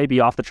H2LA be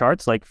off the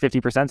charts, like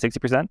 50%,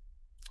 60%?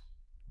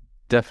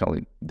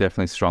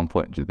 Definitely strong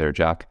point there,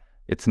 Jack.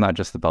 It's not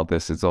just about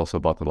this, it's also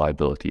about the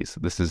liabilities.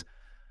 This is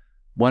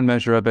one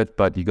measure of it,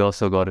 but you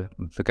also got to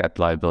look at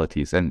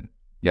liabilities. And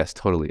yes,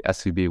 totally,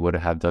 SVB would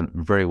have done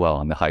very well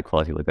on the high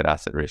quality liquid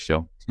asset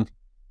ratio.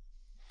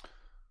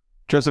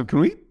 Joseph,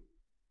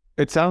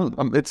 it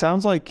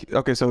sounds like,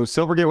 okay, so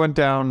Silvergate went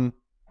down,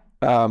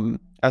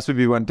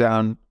 SVB went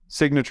down,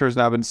 Signature's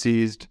now been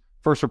seized,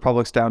 First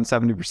Republic's down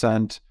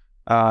 70%,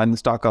 and the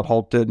stock got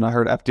halted, and I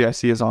heard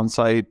FDIC is on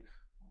site.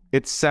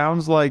 It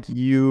sounds like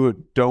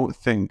you don't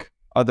think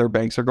other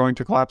banks are going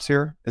to collapse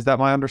here. Is that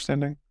my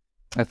understanding?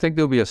 I think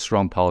there'll be a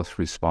strong policy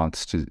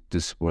response to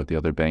support the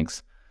other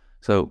banks.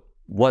 So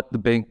what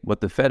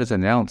the Fed has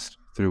announced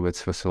through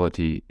its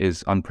facility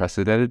is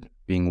unprecedented,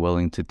 being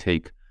willing to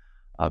take,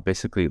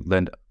 basically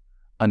lend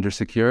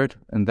undersecured.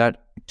 And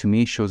that, to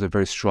me, shows a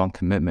very strong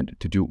commitment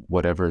to do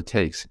whatever it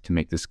takes to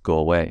make this go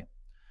away.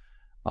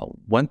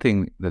 One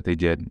thing that they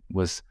did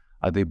was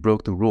they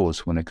broke the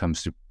rules when it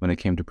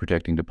came to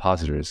protecting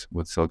depositors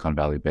with Silicon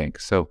Valley Bank.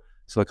 So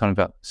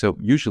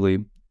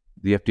usually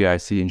the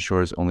FDIC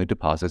insures only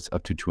deposits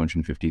up to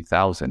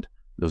 $250,000.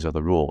 Those are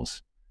the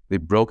rules. They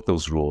broke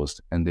those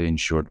rules and they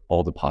insured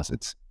all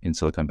deposits in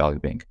Silicon Valley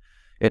Bank.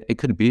 It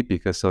could be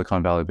because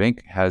Silicon Valley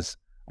Bank has,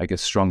 I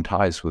guess, strong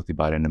ties with the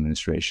Biden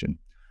administration.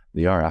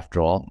 They are,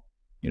 after all,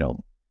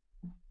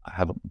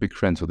 have big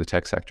friends with the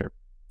tech sector.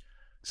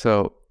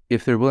 So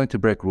if they're willing to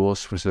break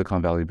rules for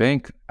Silicon Valley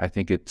Bank, I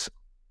think it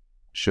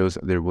shows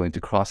that they're willing to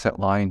cross that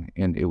line,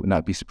 and it would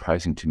not be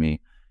surprising to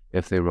me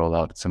if they roll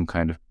out some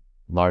kind of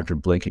larger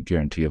blanket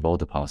guarantee of all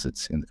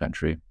deposits in the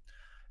country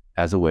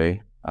as a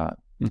way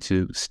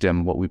to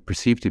stem what we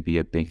perceive to be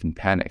a banking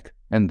panic.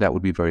 And that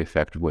would be a very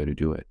effective way to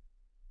do it.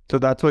 So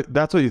that's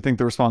what you think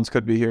the response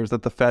could be here, is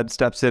that the Fed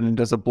steps in and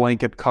does a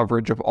blanket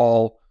coverage of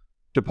all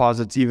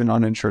deposits, even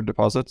uninsured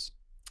deposits?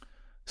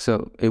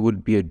 So it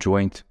would be a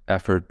joint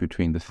effort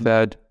between the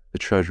Fed, the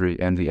Treasury,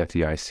 and the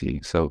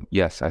FDIC. So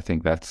yes, I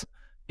think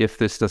if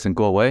this doesn't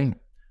go away,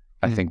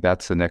 I think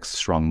that's the next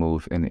strong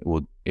move, and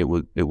it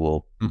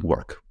will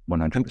work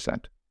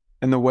 100%.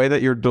 And the way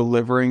that you're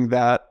delivering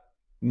that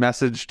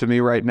message to me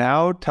right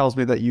now tells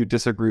me that you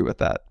disagree with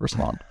that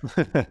response.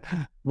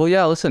 Well,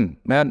 yeah, listen,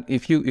 man,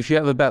 if you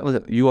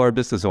have you are a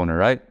business owner,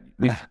 right?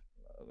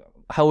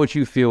 How would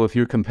you feel if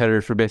your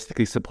competitors were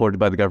basically supported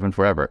by the government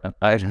forever?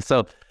 Right?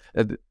 So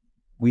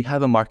we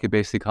have a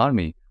market-based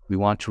economy. We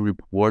want to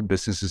reward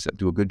businesses that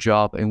do a good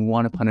job, and we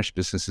want to punish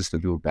businesses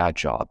that do a bad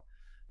job.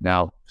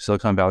 Now,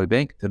 Silicon Valley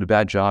Bank did a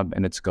bad job,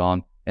 and it's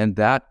gone, and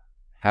that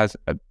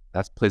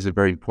plays a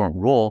very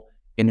important role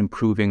in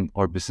improving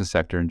our business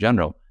sector in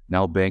general.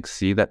 Now banks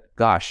see that,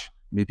 gosh,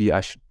 maybe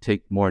I should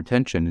take more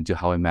attention into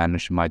how I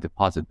manage my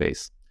deposit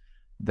base.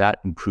 That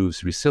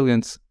improves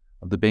resilience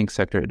of the bank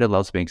sector. It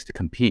allows banks to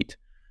compete.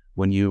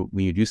 When you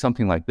do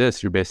something like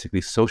this, you're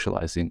basically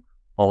socializing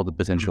all the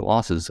potential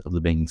losses of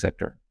the banking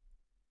sector.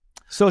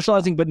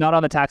 Socializing, but not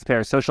on the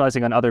taxpayers,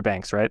 socializing on other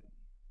banks, right?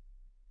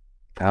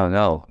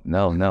 Oh,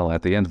 no.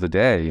 At the end of the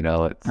day,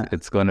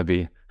 it's going to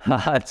be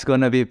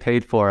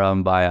paid for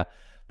by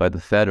the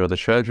Fed or the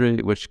Treasury,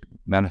 which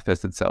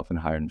manifests itself in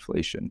higher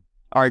inflation.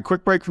 All right,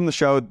 quick break from the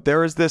show.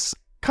 There is this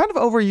kind of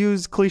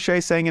overused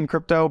cliche saying in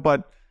crypto,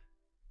 but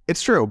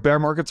it's true. Bear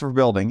markets are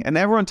building, and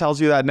everyone tells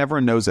you that, and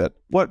everyone knows it.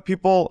 What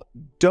people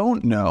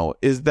don't know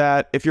is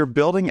that if you're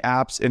building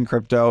apps in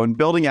crypto and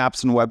building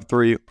apps in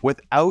Web3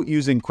 without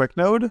using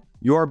QuickNode,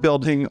 you are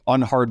building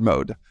on hard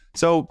mode.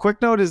 So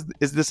QuickNode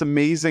is this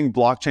amazing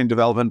blockchain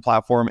development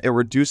platform. It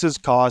reduces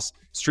costs,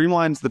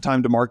 streamlines the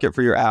time to market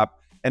for your app,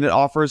 and it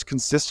offers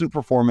consistent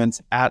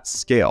performance at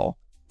scale.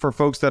 For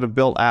folks that have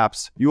built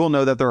apps, you will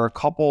know that there are a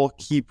couple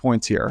key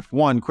points here.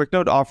 One,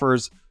 QuickNode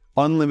offers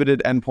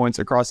unlimited endpoints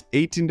across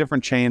 18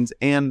 different chains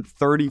and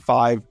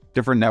 35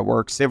 different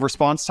networks. They have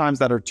response times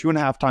that are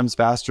 2.5 times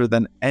faster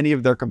than any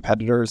of their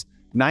competitors,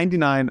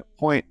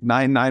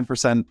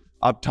 99.99%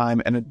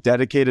 uptime, and a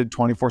dedicated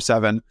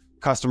 24/7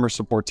 customer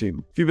support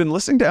team. If you've been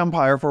listening to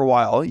Empire for a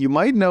while, you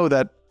might know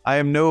that I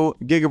am no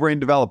GigaBrain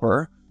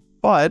developer,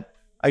 but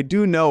I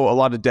do know a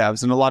lot of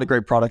devs and a lot of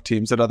great product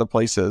teams at other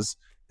places.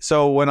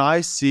 So when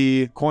I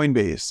see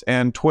Coinbase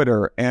and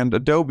Twitter and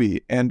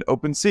Adobe and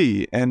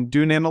OpenSea and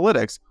Dune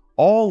Analytics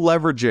all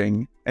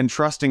leveraging and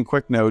trusting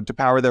QuickNode to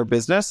power their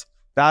business,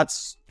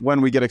 that's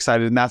when we get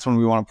excited, and that's when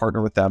we want to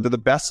partner with them. They're the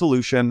best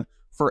solution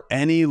for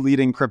any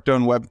leading crypto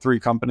and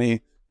Web3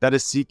 company that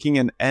is seeking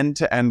an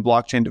end-to-end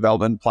blockchain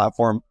development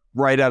platform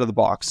right out of the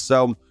box.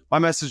 So my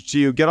message to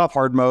you, get off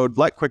hard mode,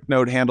 let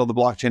QuickNode handle the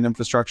blockchain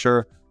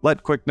infrastructure,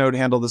 let QuickNode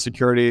handle the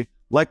security,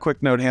 let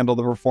QuickNode handle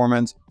the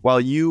performance, while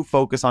you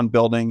focus on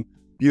building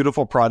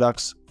beautiful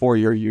products for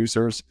your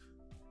users.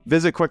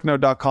 Visit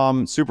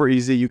quicknode.com, super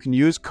easy. You can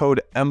use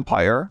code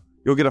EMPIRE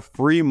you'll get a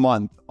free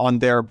month on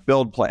their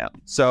build plan.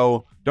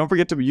 So don't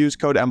forget to use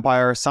code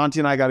Empire. Santi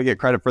and I got to get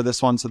credit for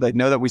this one so they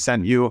know that we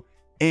sent you,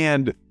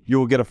 and you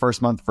will get a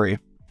first month free.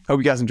 Hope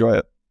you guys enjoy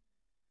it.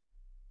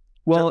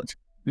 Well,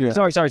 yeah.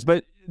 sorry,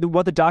 but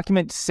what the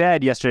document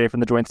said yesterday from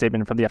the joint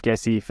statement from the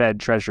FDIC, Fed,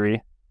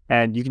 Treasury,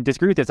 and you can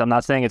disagree with this, I'm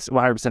not saying it's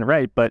 100%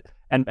 right, but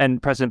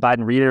and President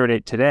Biden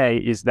reiterated today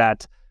is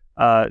that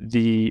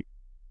the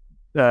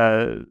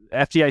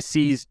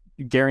FDIC's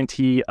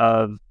guarantee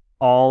of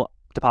all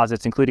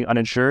deposits, including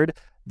uninsured,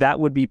 that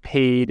would be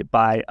paid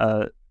by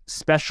a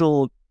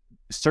special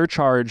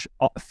surcharge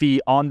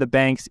fee on the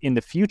banks in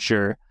the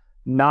future,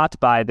 not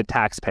by the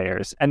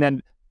taxpayers. And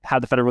then how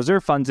the Federal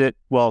Reserve funds it,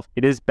 well,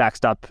 it is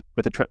backstopped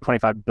with a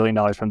 $25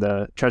 billion from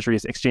the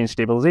Treasury's Exchange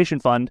Stabilization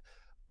Fund,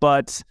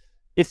 but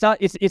it's not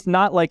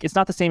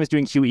the same as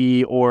doing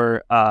QE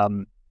or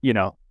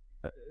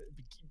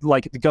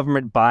like the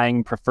government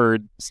buying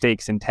preferred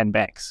stakes in 10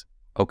 banks.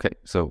 Okay,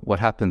 so what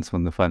happens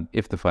when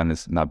if the fund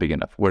is not big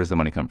enough? Where does the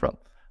money come from?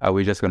 Are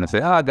we just going to say,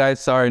 guys,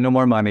 sorry, no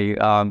more money.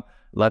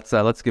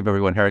 Let's give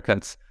everyone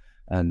haircuts.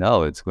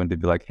 No, it's going to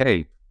be like,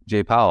 hey,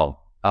 Jay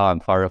Powell,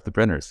 fire up the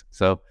printers.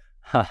 So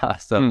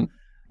at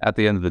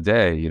the end of the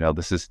day,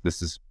 this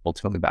is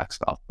ultimately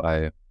backstopped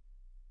by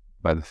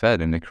the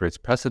Fed, and it creates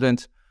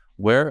precedent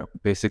where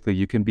basically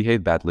you can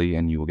behave badly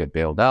and you will get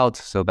bailed out.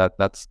 So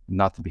that's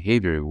not the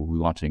behavior we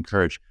want to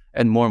encourage.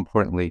 And more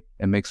importantly,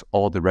 it makes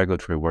all the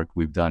regulatory work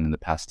we've done in the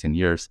past 10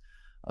 years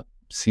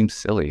seem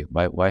silly.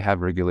 Why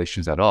have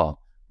regulations at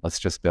all? Let's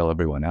just bail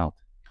everyone out.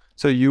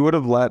 So you would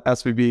have let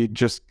SVB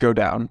just go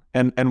down,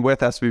 and with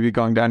SVB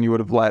going down, you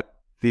would have let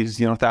these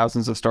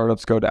thousands of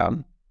startups go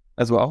down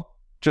as well,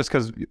 just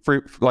because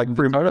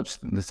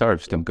the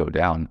startups don't go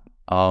down.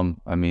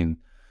 I mean,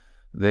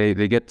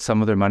 they get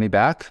some of their money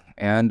back,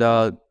 and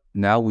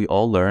now we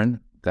all learn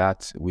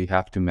that we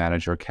have to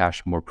manage our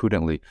cash more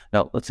prudently.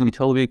 Now, let's be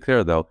totally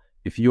clear, though.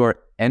 If you are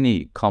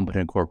any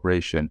competent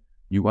corporation,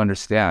 you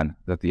understand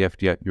that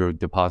your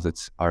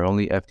deposits are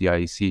only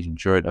FDIC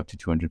insured up to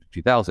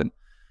 $250,000.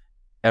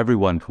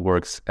 Everyone who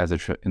works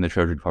in the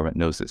Treasury Department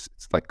knows this.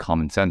 It's like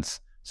common sense.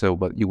 So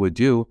what you would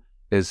do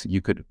is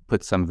you could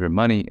put some of your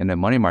money in a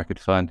money market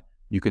fund.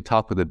 You could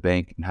talk with a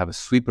bank and have a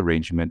sweep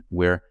arrangement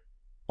where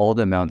all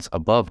the amounts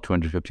above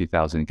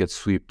 $250,000 get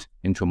swept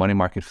into a money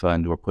market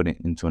fund or put it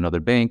into another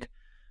bank.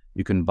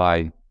 You can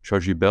buy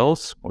Treasury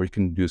bills, or you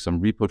can do some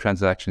repo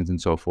transactions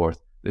and so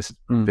forth. This is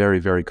very,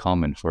 very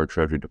common for a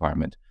Treasury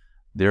Department.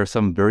 There are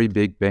some very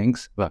big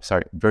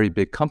very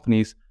big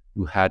companies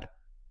who had,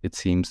 it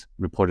seems,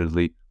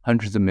 reportedly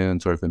hundreds of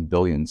millions or even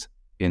billions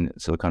in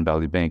Silicon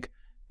Valley Bank.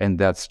 And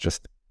that's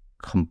just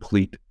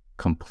complete,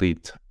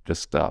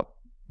 just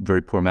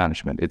very poor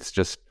management. It's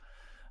just,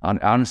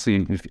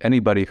 honestly, if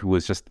anybody who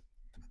was just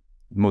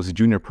the most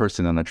junior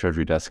person on the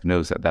Treasury desk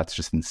knows that that's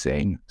just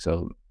insane.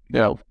 So,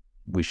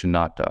 we should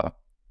not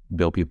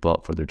bail people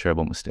up for their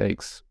terrible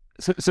mistakes.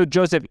 So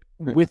Joseph,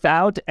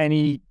 without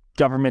any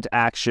government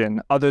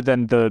action other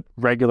than the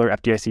regular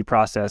FDIC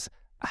process,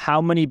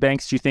 how many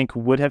banks do you think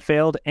would have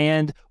failed?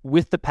 And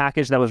with the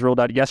package that was rolled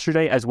out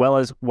yesterday, as well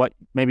as what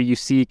maybe you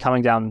see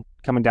coming down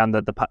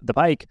the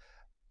pike,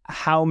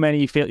 how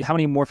many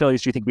more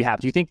failures do you think we have?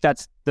 Do you think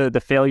that's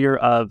the failure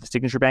of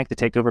Signature Bank to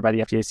take over by the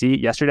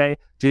FDIC yesterday?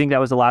 Do you think that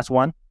was the last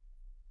one?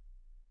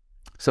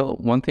 So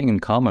one thing in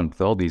common with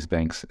all these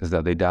banks is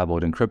that they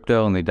dabbled in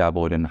crypto and they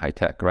dabbled in high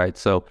tech, right?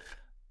 So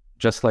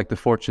just like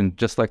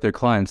their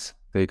clients,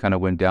 they kind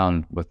of went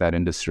down with that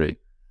industry.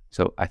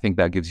 So I think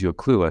that gives you a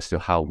clue as to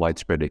how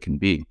widespread it can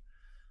be.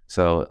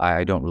 So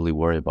I don't really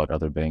worry about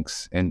other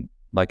banks. And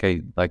like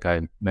I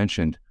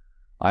mentioned,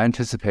 I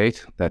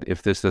anticipate that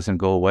if this doesn't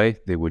go away,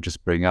 they would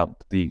just bring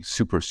out the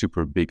super,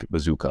 super big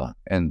bazooka,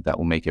 and that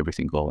will make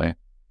everything go away.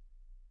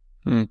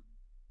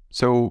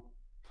 So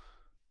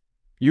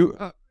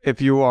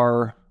if you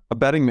are a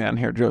betting man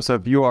here,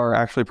 Joseph, you are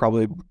actually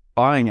probably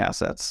buying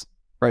assets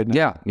right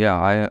now. Yeah,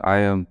 I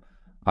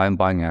am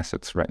buying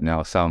assets right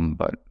now, some,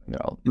 but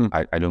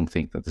I don't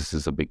think that this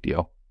is a big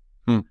deal.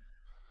 Go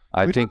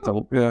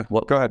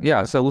ahead.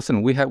 Yeah, so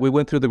listen, we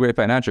went through the great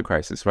financial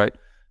crisis, right?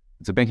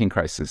 It's a banking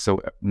crisis. So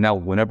now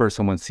whenever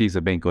someone sees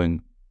a bank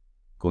going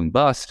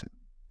bust,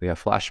 they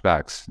have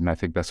flashbacks, and I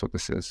think that's what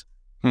this is.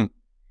 I'm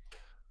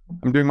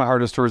doing my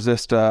hardest to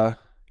resist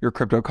your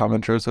crypto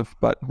comment, Joseph,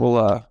 but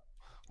we'll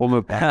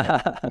move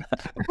back.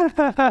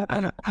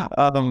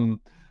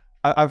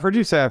 I've heard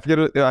you say, I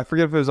forget if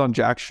it was on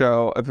Jack's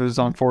show, if it was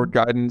on Forward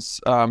Guidance,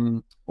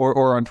 or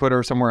on Twitter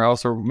or somewhere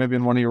else, or maybe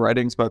in one of your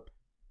writings, but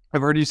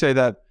I've heard you say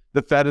that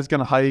the Fed is going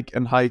to hike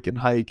and hike and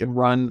hike and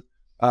run,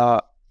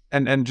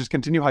 and just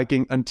continue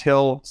hiking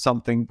until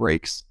something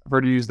breaks. I've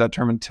heard you use that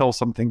term, until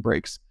something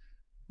breaks.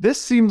 This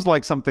seems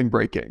like something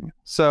breaking.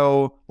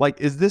 So,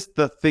 is this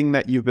the thing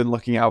that you've been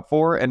looking out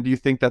for? And do you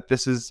think that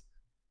this is,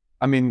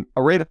 a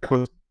rate hike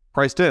was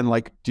priced in?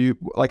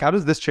 How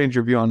does this change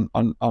your view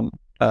on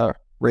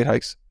rate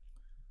hikes?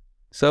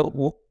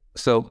 So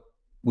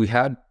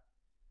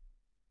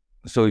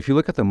if you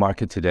look at the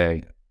market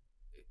today,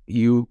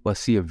 you will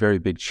see a very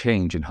big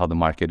change in how the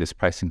market is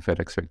pricing Fed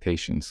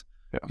expectations.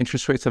 Yeah.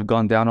 Interest rates have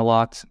gone down a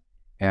lot.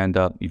 And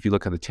if you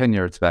look at the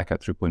 10-year, it's back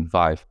at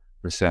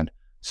 3.5%.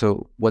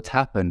 So what's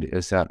happened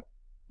is that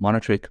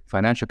monetary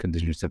financial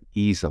conditions have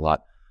eased a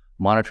lot.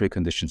 Monetary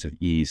conditions have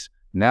eased.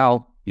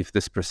 Now, if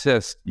this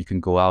persists, you can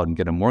go out and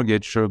get a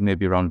mortgage, sure,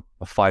 maybe around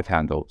a 5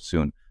 handle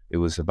soon. It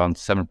was about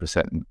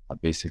 7%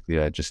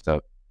 basically just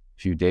a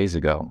few days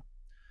ago.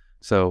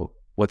 So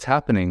what's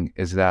happening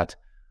is that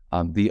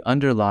the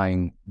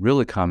underlying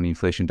real economy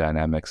inflation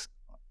dynamics,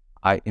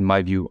 in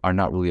my view, are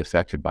not really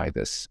affected by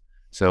this.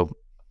 So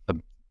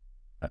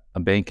a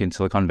bank in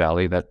Silicon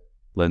Valley that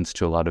lends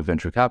to a lot of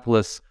venture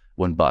capitalists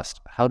went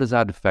bust. How does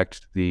that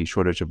affect the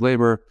shortage of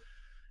labor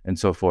and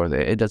so forth?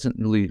 It doesn't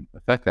really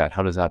affect that.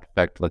 How does that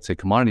affect, let's say,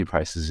 commodity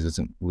prices? It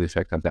doesn't really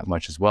affect that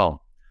much as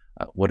well.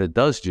 What it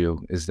does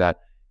do is that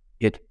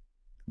it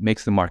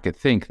makes the market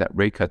think that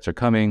rate cuts are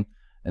coming,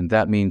 and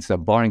that means that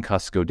borrowing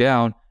costs go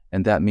down,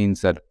 and that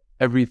means that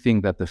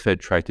everything that the Fed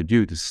tried to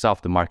do to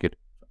stop the market,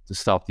 to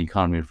stop the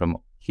economy from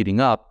heating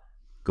up,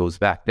 goes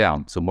back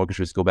down. So mortgage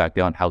rates go back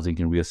down, housing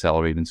can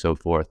reaccelerate and so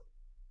forth.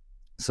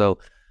 So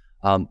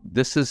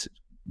this is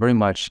very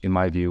much, in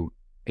my view,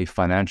 a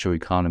financial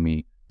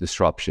economy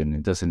disruption.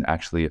 It doesn't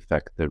actually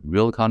affect the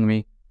real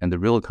economy, and the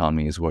real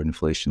economy is where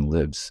inflation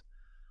lives.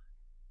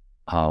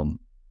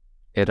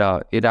 It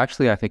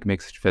actually, I think,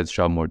 makes the Fed's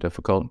job more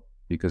difficult,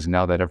 because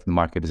now that the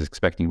market is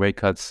expecting rate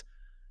cuts,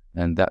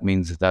 and that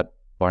means that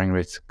borrowing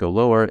rates go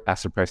lower,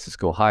 asset prices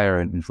go higher,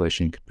 and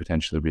inflation could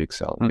potentially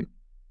reaccelerate.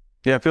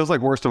 Yeah, it feels like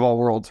worst of all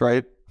worlds,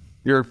 right?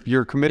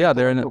 You're committed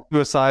to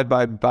suicide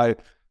by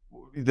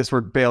this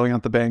word bailing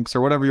out the banks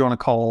or whatever you want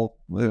to call,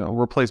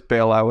 replace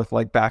bailout with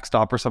like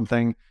backstop or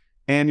something,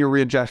 and you're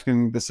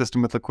reinjecting the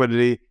system with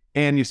liquidity,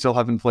 and you still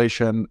have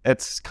inflation.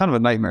 It's kind of a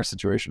nightmare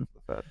situation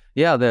for the Fed.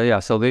 Yeah.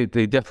 So they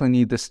definitely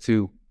need this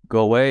to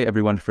go away.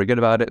 Everyone forget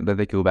about it, and then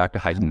they can go back to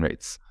hiking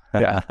rates.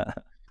 Yeah.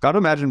 Got to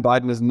imagine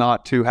Biden is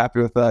not too happy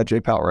with Jay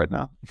Powell right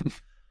now.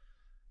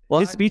 Well,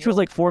 his speech was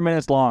like 4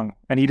 minutes long,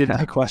 and he didn't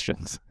take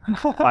questions.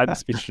 Biden's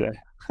speech today.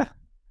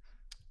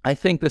 I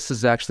think this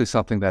is actually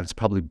something that is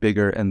probably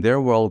bigger in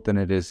their world than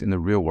it is in the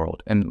real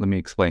world. And let me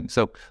explain.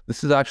 So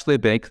this is actually a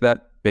bank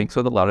that banks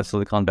with a lot of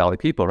Silicon Valley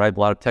people, right? A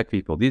lot of tech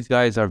people. These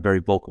guys are very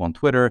vocal on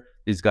Twitter.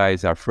 These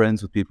guys are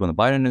friends with people in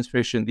the Biden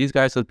administration. These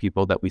guys are the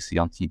people that we see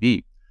on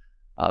TV.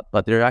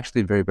 But they're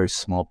actually a very, very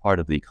small part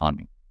of the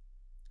economy.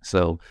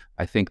 So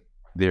I think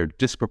their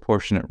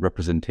disproportionate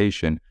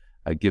representation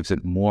gives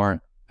it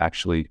more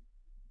actually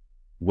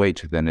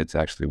weight than it's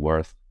actually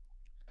worth.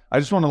 I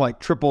just want to like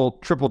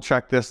triple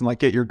check this and like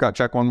get your gut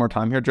check one more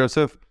time here,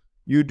 Joseph.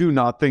 You do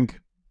not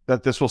think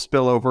that this will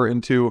spill over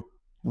into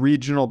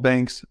regional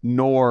banks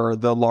nor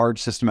the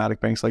large systematic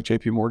banks like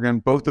JP Morgan?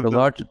 Both of the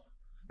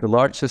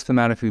large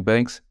systematic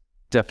banks,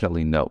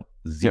 definitely no.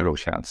 Zero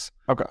chance.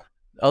 Okay.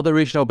 Other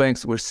regional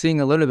banks, we're seeing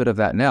a little bit of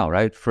that now,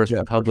 right? First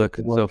Republic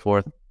and so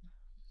forth.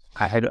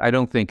 I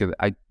don't think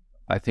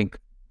I think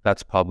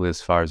that's probably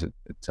as far as it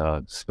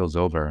spills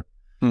over.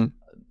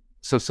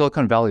 So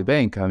Silicon Valley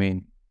Bank, I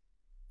mean,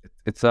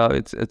 it's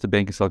a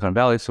bank in Silicon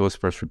Valley, so is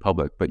First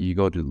Republic. But you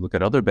go to look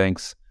at other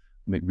banks,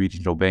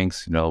 regional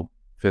banks,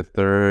 Fifth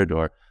Third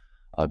or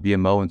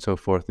BMO and so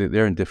forth.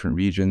 They're in different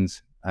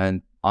regions,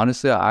 and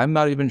honestly, I'm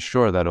not even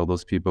sure that all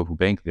those people who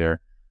bank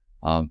there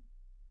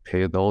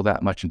pay all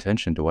that much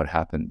attention to what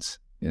happens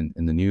in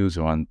the news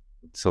or on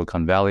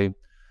Silicon Valley.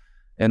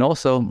 And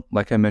also,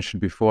 like I mentioned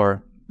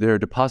before, their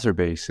depositor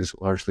base is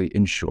largely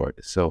insured,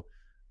 so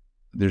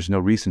there's no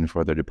reason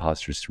for their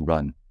depositors to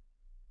run.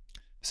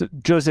 So,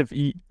 Joseph,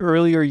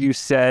 earlier you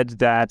said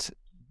that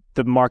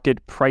the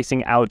market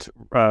pricing out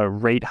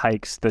rate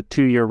hikes, the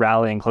 2-year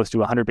rallying close to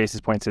 100 basis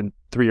points in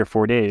 3 or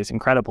 4 days,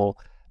 incredible,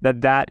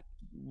 that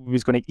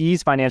was going to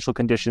ease financial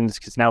conditions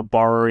because now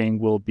borrowing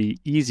will be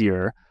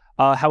easier.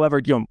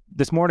 However,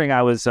 this morning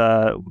I was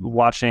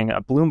watching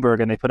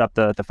Bloomberg, and they put up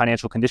the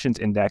financial conditions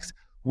index,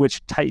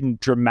 which tightened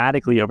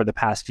dramatically over the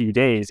past few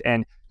days.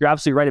 And you're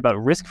absolutely right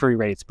about risk-free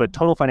rates, but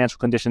total financial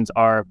conditions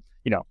are,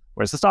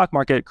 where's the stock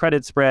market,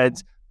 credit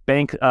spreads,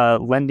 bank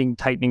lending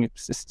tightening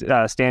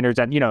standards.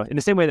 And, in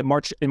the same way that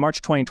in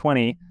March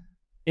 2020,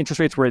 interest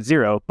rates were at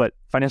zero, but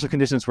financial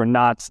conditions were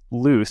not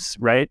loose,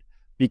 right?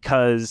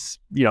 Because,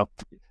 the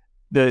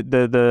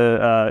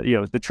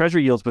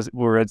treasury yields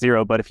were at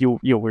zero, but if you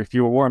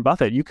were Warren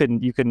Buffett, you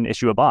couldn't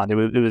issue a bond.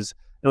 It was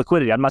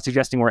liquidity. I'm not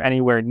suggesting we're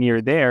anywhere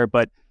near there,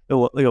 but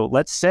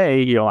let's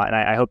say, and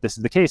I hope this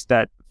is the case,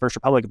 that First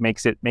Republic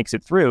makes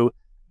it through.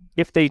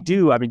 If they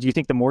do, do you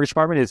think the mortgage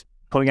department is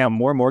putting out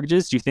more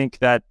mortgages? Do you think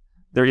that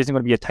there isn't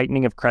going to be a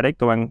tightening of credit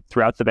going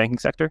throughout the banking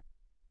sector?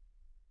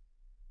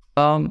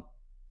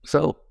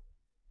 So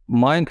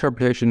my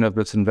interpretation of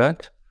this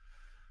event,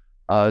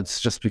 it's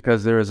just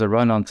because there is a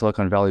run on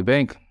Silicon Valley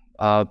Bank,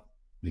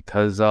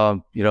 because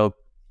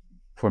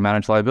for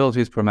managed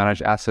liabilities, for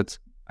managed assets,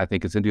 I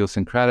think it's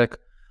idiosyncratic.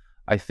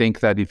 I think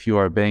that if you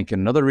are a bank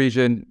in another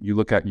region, you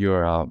look at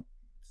your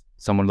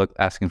someone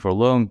asking for a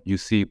loan, you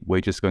see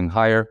wages going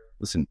higher.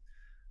 Listen,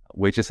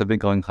 wages have been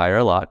going higher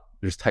a lot.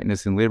 There's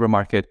tightness in the labor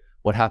market.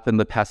 What happened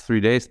the past 3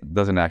 days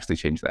doesn't actually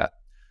change that.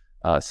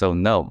 So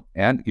no.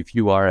 And if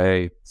you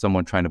are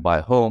someone trying to buy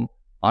a home,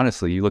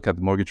 honestly, you look at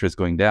the mortgage rates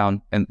going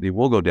down, and they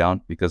will go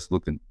down because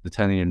look, the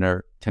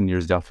 10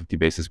 years down 50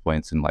 basis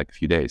points in like a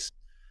few days.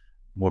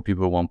 More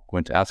people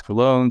going to ask for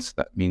loans.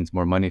 That means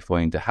more money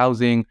flowing into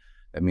housing.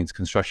 That means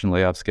construction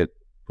layoffs get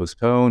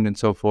postponed and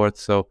so forth.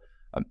 So,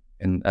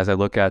 and as I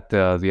look at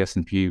the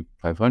S&P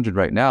 500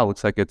 right now, it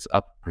looks like it's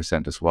up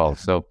 % as well.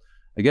 So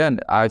again,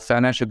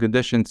 financial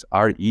conditions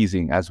are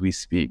easing as we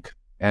speak.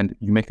 And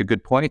you make a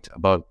good point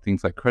about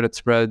things like credit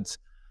spreads.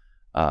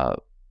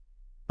 But,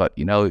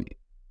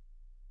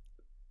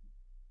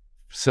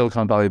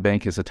 Silicon Valley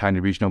Bank is a tiny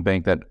regional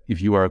bank that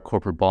if you are a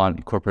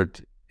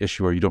corporate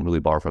issuer, you don't really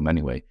borrow from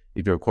anyway.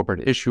 If you're a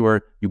corporate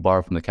issuer, you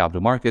borrow from the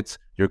capital markets.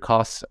 Your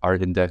costs are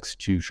indexed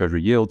to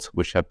treasury yields,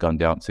 which have gone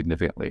down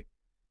significantly.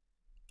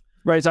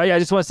 Right. So I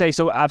just want to say,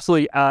 so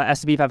absolutely,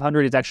 S&P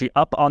 500 is actually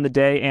up on the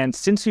day. And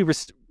since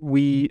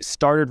we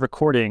started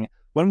recording,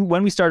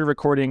 when we started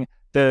recording,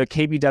 the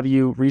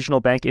KBW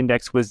Regional Bank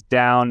Index was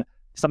down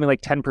something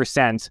like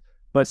 10%.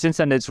 But since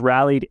then, it's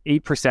rallied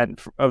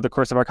 8% over the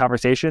course of our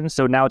conversation.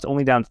 So now it's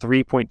only down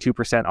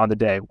 3.2% on the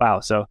day. Wow.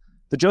 So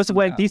the Joseph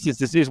Wang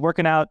thesis is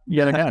working out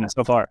yet again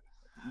so far.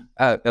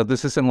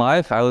 This isn't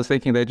live. I was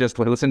thinking they just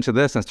listen to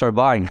this and start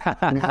buying.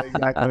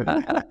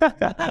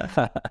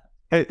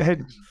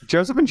 Hey,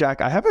 Joseph and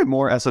Jack, I have a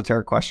more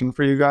esoteric question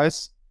for you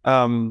guys,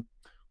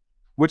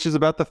 which is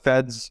about the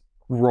Fed's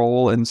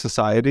role in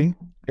society.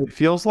 It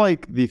feels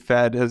like the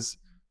Fed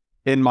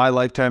in my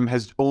lifetime,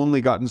 has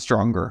only gotten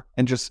stronger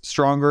and just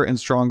stronger and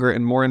stronger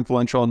and more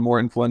influential and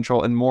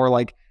more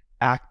like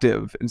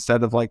active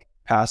instead of like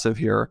passive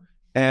here.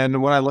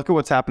 And when I look at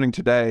what's happening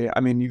today,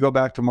 I mean, you go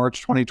back to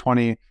March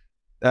 2020,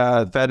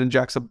 Fed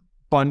injects a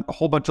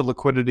whole bunch of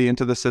liquidity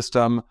into the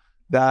system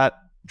that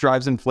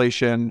drives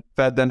inflation.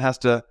 Fed then has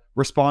to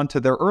respond to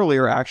their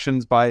earlier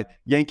actions by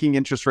yanking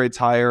interest rates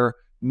higher.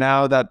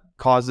 Now that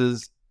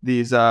causes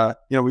these,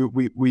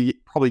 we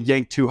probably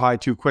yanked too high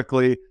too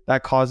quickly.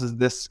 That causes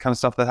this kind of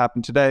stuff that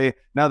happened today.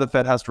 Now the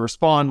Fed has to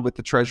respond with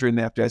the Treasury and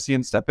the FDIC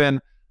and step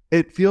in.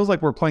 It feels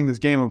like we're playing this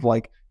game of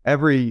like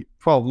every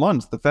 12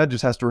 months, the Fed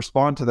just has to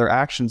respond to their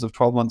actions of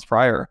 12 months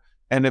prior.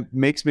 And it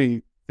makes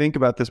me think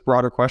about this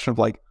broader question of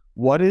like,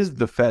 what is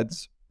the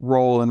Fed's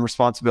role and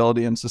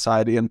responsibility in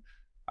society? And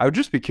I would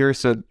just be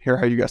curious to hear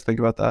how you guys think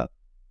about that.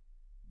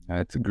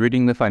 It's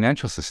greening the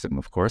financial system,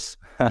 of course.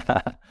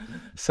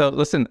 So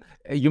listen,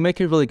 you make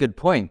a really good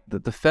point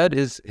that the Fed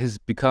has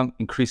become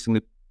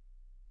increasingly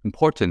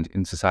important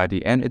in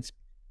society, and it's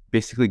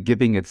basically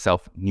giving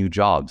itself new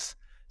jobs.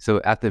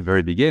 So at the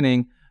very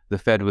beginning, the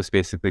Fed was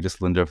basically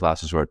just lender of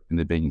last resort in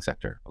the banking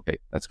sector. Okay,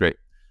 that's great.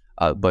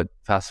 But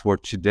fast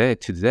forward today,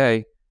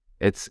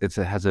 it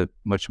has a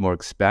much more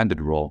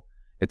expanded role.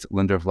 It's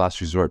lender of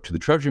last resort to the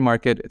Treasury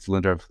market. It's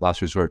lender of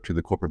last resort to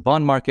the corporate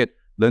bond market.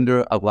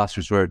 Lender of last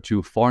resort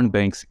to foreign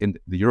banks in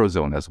the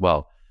Eurozone as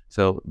well.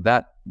 So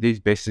that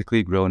they've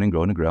basically grown and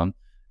grown and grown.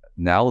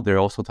 Now they're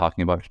also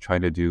talking about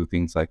trying to do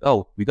things like,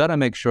 we got to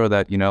make sure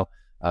that,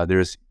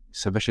 there's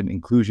sufficient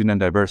inclusion and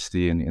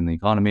diversity in the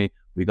economy.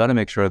 We got to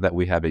make sure that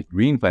we have a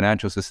green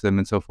financial system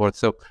and so forth.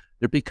 So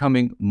they're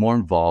becoming more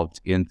involved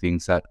in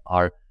things that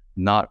are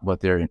not what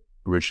they're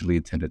originally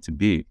intended to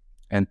be.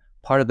 And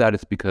part of that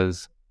is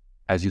because,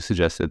 as you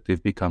suggested,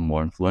 they've become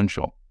more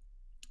influential.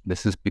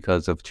 This is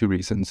because of two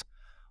reasons.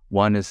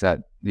 One is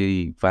that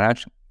we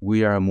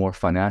are a more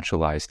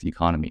financialized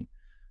economy.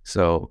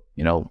 So,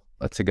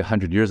 let's take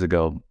 100 years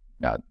ago,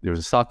 there was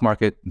a stock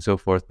market and so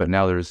forth, but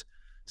now there's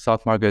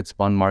stock markets,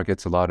 bond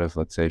markets, a lot of,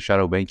 let's say,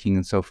 shadow banking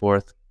and so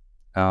forth.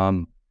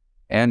 And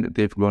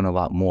they've grown a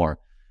lot more.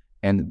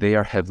 And they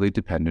are heavily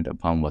dependent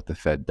upon what the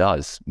Fed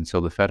does. And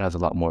so the Fed has a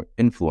lot more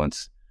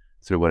influence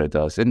through what it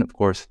does. And of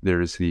course,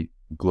 there is the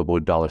global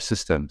dollar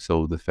system.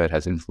 So the Fed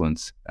has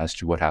influence as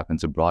to what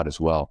happens abroad as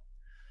well.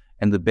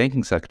 And the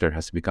banking sector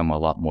has become a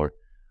lot more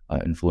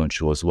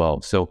influential as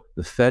well. So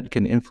the Fed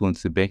can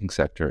influence the banking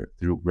sector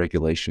through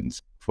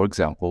regulations. For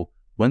example,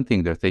 one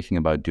thing they're thinking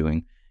about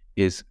doing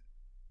is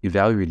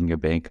evaluating a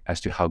bank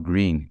as to how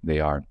green they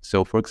are.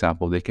 So for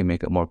example, they can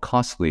make it more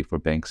costly for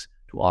banks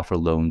to offer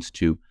loans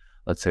to,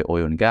 let's say,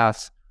 oil and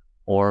gas,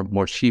 or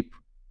more cheap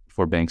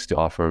for banks to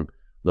offer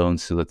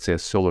loans to, let's say, a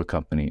solar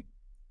company.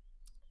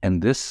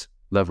 And this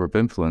lever of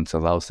influence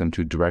allows them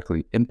to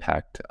directly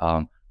impact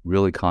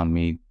real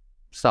economy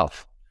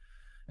stuff.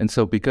 And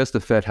so because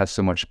the Fed has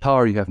so much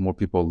power, you have more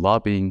people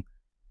lobbying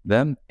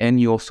them, and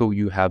you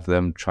have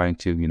them trying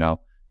to,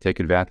 take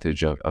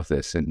advantage of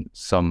this. And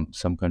some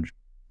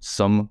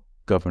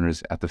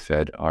governors at the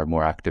Fed are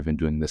more active in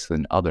doing this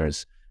than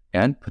others.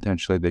 And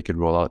potentially they could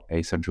roll out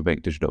a central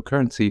bank digital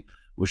currency,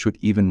 which would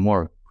even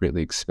more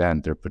greatly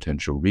expand their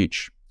potential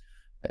reach.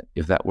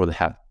 If that were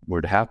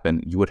to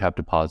happen, you would have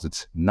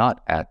deposits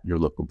not at your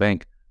local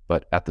bank,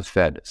 but at the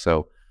Fed.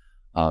 So,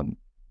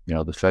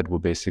 the Fed will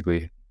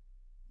basically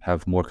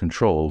have more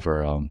control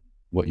over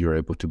what you're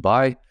able to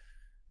buy,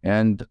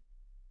 and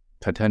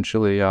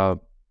potentially,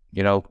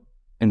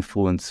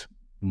 influence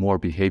more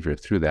behavior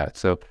through that.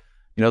 So,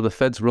 the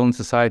Fed's role in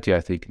society,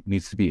 I think,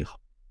 needs to be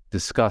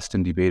discussed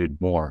and debated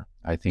more.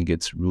 I think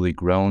it's really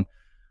grown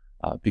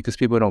because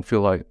people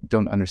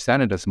don't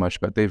understand it as much,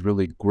 but they've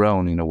really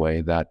grown in a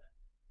way that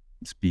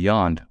it's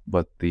beyond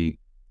what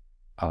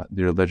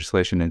their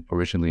legislation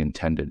originally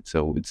intended.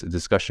 So it's a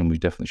discussion we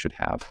definitely should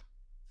have.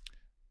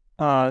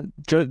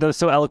 That was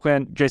so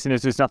eloquent, Jason.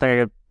 There's nothing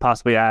I could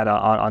possibly add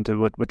onto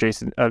what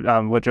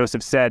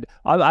Joseph said.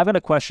 I've got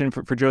a question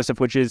for Joseph,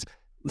 which is,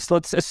 so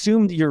let's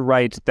assume that you're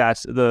right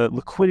that the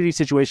liquidity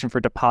situation for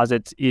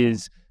deposits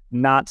is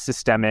not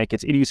systemic.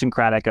 It's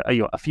idiosyncratic.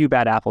 A few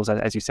bad apples,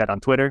 as you said on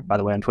Twitter. By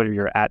the way, on Twitter,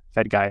 you're at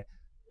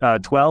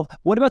FedGuy12.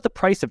 What about the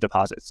price of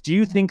deposits? Do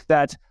you think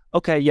that,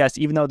 okay, yes,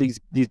 even though these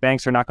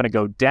banks are not going to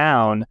go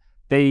down,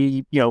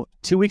 they,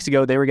 2 weeks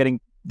ago they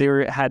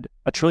had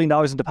 $1 trillion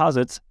in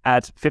deposits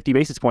at 50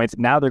 basis points.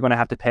 Now they're going to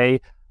have to pay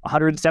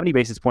 170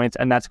 basis points,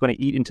 and that's going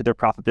to eat into their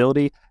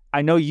profitability.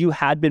 I know you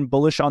had been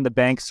bullish on the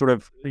banks sort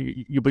of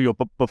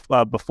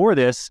before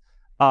this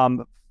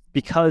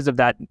because of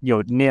that,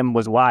 NIM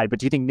was wide, but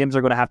do you think NIMs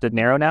are going to have to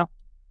narrow now?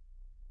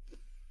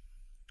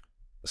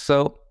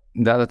 So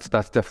that's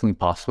definitely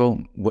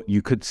possible. What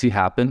you could see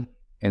happen,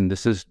 and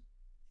this is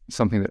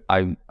something that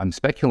I'm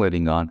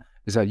speculating on,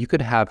 is that you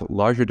could have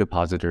larger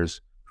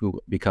depositors who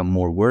become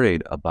more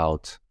worried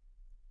about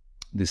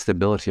the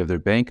stability of their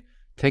bank,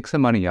 take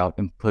some money out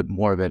and put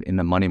more of it in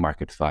a money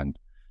market fund.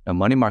 Now,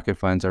 money market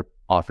funds are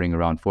offering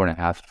around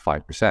 4.5% to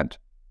 5%.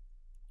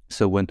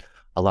 So when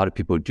a lot of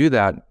people do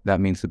that, that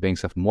means the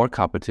banks have more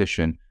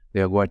competition. They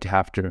are going to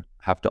have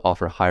to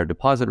offer higher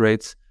deposit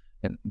rates,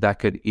 and that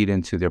could eat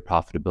into their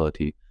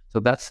profitability. So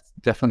that's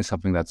definitely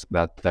something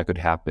that could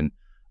happen.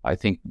 I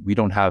think we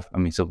don't have.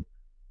 So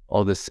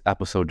all this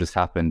episode just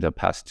happened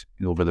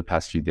over the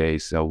past few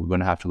days. So we're going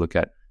to have to look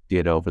at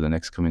data over the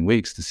next coming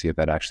weeks to see if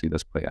that actually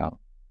does play out.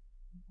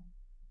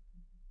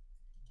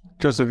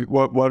 Joseph,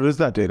 what is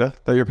that data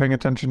that you're paying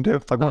attention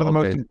to? Like, what are the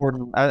most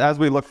important as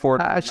we look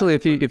forward? Actually,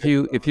 if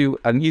you,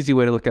 an easy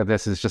way to look at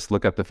this is just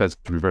look at the Fed's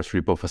reverse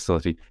repo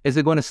facility. Is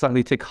it going to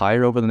slightly tick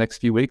higher over the next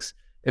few weeks?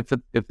 If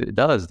it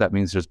does, that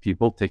means there's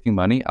people taking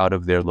money out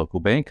of their local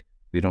bank.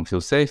 They don't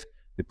feel safe.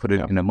 They put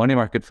it in a money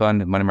market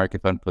fund. The money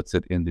market fund puts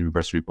it in the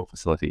reverse repo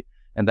facility,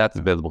 and that's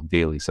available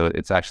daily. So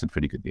it's actually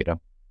pretty good data.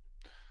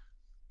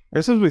 I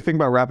guess as we think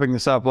about wrapping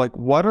this up, like,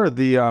 what are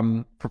the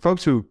for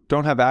folks who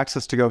don't have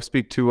access to go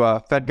speak to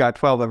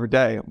FedGuy12 every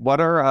day, what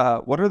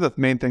are the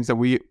main things that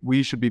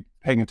we should be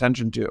paying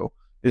attention to?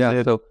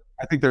 So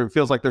I think there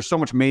feels like there's so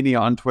much mania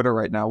on Twitter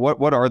right now.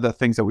 What are the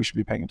things that we should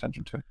be paying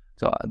attention to?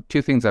 So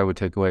two things I would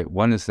take away.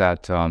 One is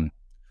that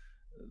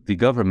the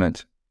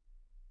government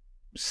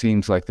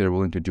seems like they're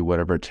willing to do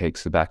whatever it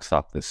takes to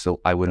backstop this. So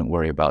I wouldn't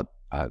worry about,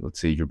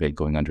 let's say, your bank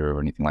going under or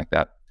anything like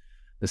that.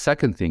 The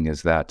second thing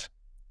is that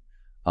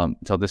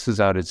until this is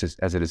out as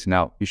it is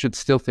now, you should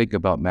still think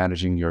about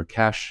managing your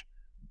cash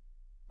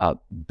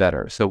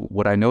better. So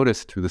what I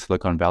noticed through the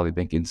Silicon Valley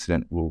Bank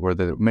incident were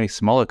that many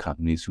smaller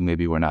companies who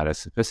maybe were not as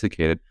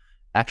sophisticated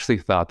actually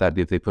thought that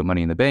if they put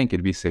money in the bank,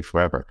 it'd be safe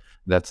forever.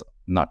 That's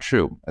not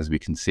true, as we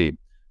can see.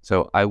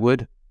 So I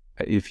would,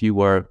 if you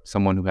were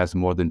someone who has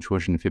more than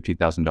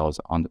 $250,000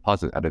 on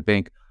deposit at a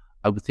bank,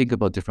 I would think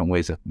about different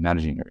ways of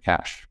managing your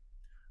cash.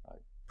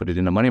 Put it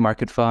in a money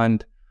market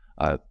fund,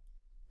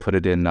 put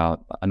it in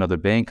another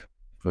bank,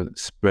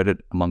 spread it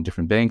among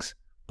different banks,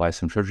 buy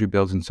some treasury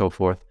bills and so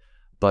forth.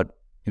 But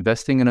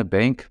investing in a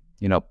bank,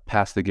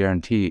 past the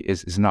guarantee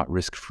is not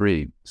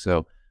risk-free.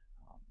 So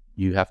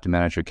you have to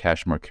manage your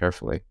cash more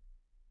carefully.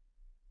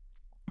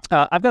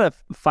 I've got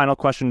a final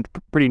question,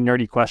 pretty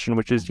nerdy question,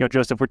 which is,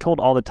 Joseph, we're told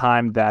all the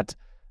time that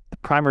the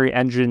primary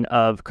engine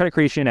of credit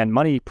creation and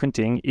money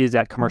printing is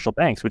at commercial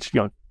banks, which,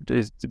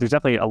 there's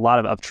definitely a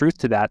lot of truth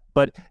to that.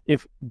 But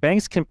if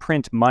banks can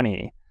print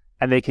money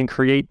and they can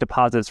create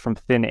deposits from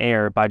thin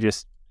air by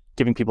just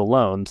giving people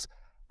loans,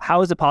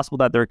 how is it possible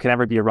that there can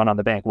ever be a run on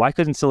the bank? Why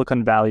couldn't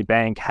Silicon Valley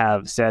Bank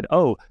have said,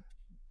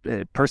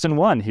 person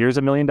one, here's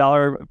 $1 million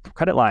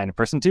credit line,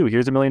 person two,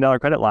 here's $1 million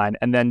credit line,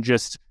 and then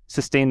just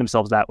sustain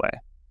themselves that way?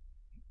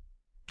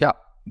 Yeah,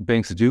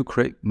 banks do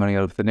create money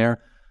out of thin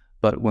air,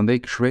 but when they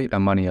create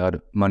money out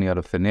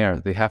of thin air,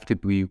 they have to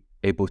be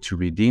able to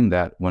redeem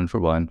that one for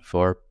one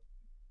for,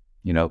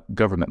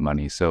 government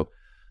money. So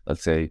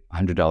let's say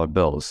 $100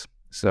 bills.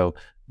 So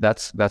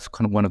that's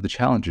kind of one of the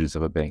challenges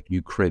of a bank.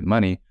 You create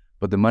money,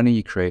 but the money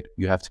you create,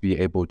 you have to be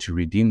able to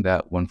redeem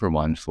that one for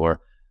one for,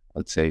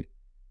 let's say,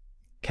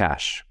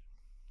 cash.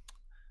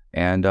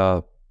 And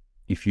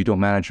if you don't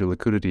manage your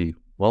liquidity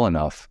well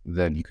enough,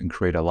 then you can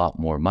create a lot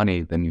more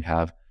money than you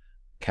have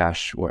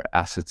cash or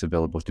assets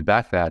available to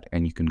back that,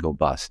 and you can go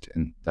bust.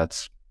 And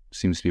that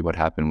seems to be what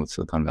happened with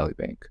Silicon Valley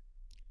Bank.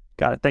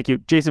 Got it. Thank you.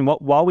 Jason,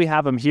 while we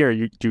have him here,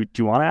 do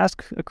you want to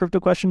ask a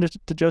crypto question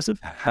to Joseph?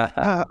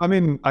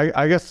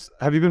 I guess,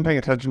 have you been paying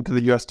attention to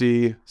the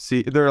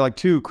USDC? There are like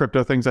two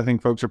crypto things I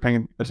think folks are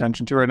paying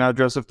attention to right now,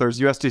 Joseph. There's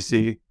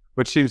USDC,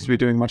 which seems to be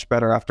doing much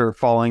better after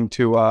falling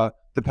to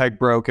the peg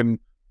broke and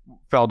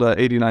fell to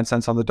 89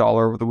 cents on the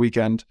dollar over the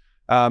weekend.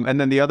 And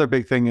then the other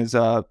big thing is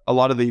a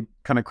lot of the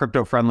kind of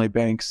crypto-friendly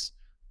banks,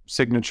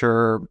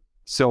 Signature,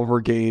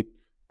 Silvergate,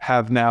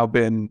 have now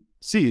been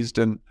seized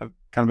and have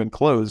kind of been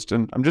closed.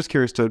 And I'm just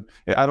curious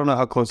I don't know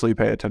how closely you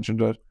pay attention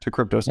to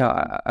crypto.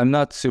 Yeah, I'm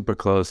not super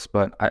close,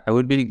 but I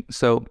would be.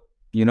 So,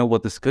 you know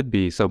what this could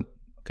be? So,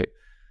 okay,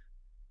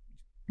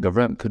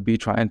 government could be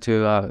trying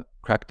to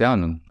crack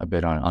down a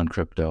bit on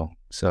crypto.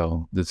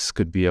 So this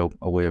could be a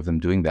way of them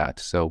doing that.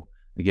 So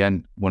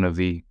again, one of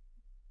the,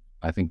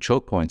 I think,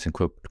 choke points in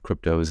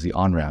crypto is the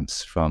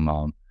on-ramps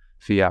from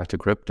fiat to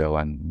crypto.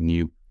 And when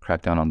you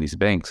crack down on these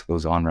banks,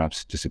 those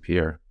on-ramps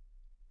disappear.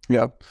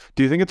 Yeah.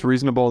 Do you think it's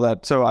reasonable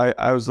that, so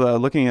I was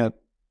looking at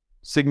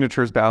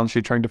Signature's balance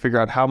sheet trying to figure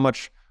out how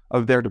much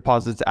of their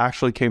deposits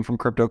actually came from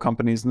crypto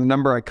companies. And the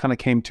number I kind of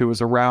came to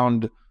was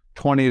around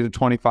 20 to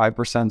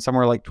 25%,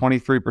 somewhere like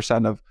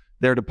 23% of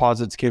their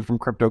deposits came from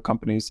crypto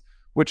companies,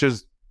 which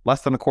is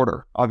less than a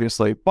quarter,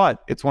 obviously,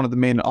 but it's one of the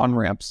main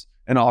on-ramps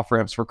and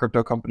off-ramps for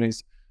crypto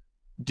companies.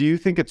 Do you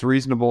think it's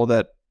reasonable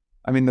that,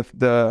 I mean,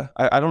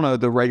 I don't know,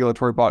 the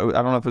regulatory body,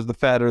 I don't know if it was the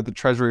Fed or the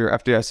Treasury or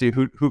FDIC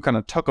who kind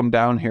of took them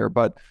down here,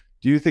 but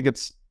do you think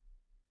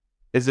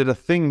is it a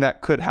thing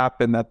that could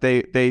happen that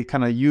they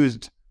kind of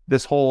used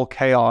this whole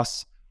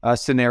chaos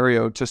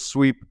scenario to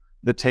sweep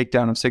the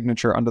takedown of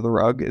Signature under the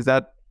rug? Is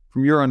that,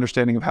 from your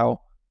understanding of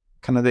how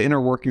kind of the inner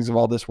workings of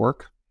all this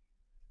work?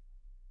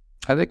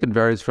 I think it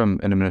varies from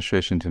an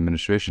administration to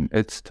administration.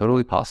 It's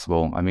totally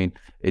possible. I mean,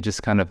 it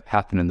just kind of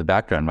happened in the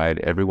background, right?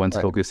 Everyone's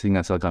focusing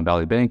on Silicon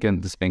Valley Bank,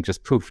 and this bank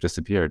just poof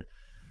disappeared.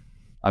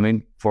 I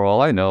mean, for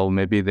all I know,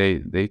 maybe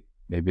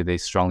they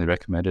strongly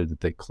recommended that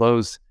they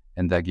close,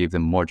 and that gave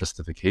them more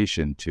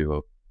justification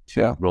to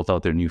roll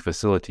out their new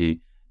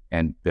facility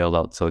and bail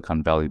out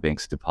Silicon Valley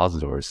Bank's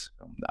depositors.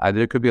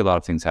 There could be a lot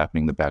of things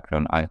happening in the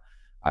background.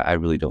 I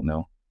really don't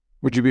know.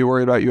 Would you be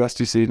worried about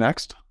USDC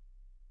next?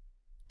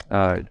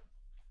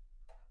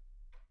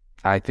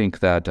 I think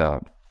that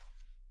the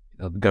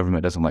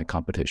government doesn't like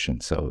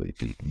competition, so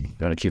you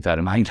got to keep that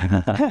in mind.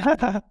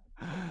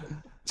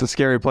 It's a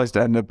scary place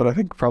to end it, but I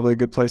think probably a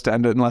good place to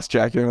end it, unless,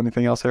 Jack, you have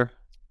anything else here?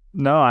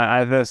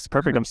 No, this is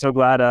perfect. I'm so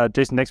glad,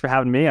 Jason, thanks for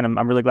having me, and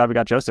I'm really glad we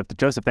got Joseph.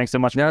 Joseph, thanks so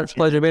much. Yeah, it's a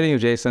pleasure meeting you,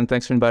 Jason.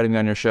 Thanks for inviting me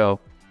on your show.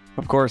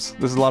 Of course.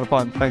 This is a lot of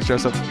fun. Thanks,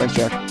 Joseph. Thanks,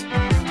 Jack.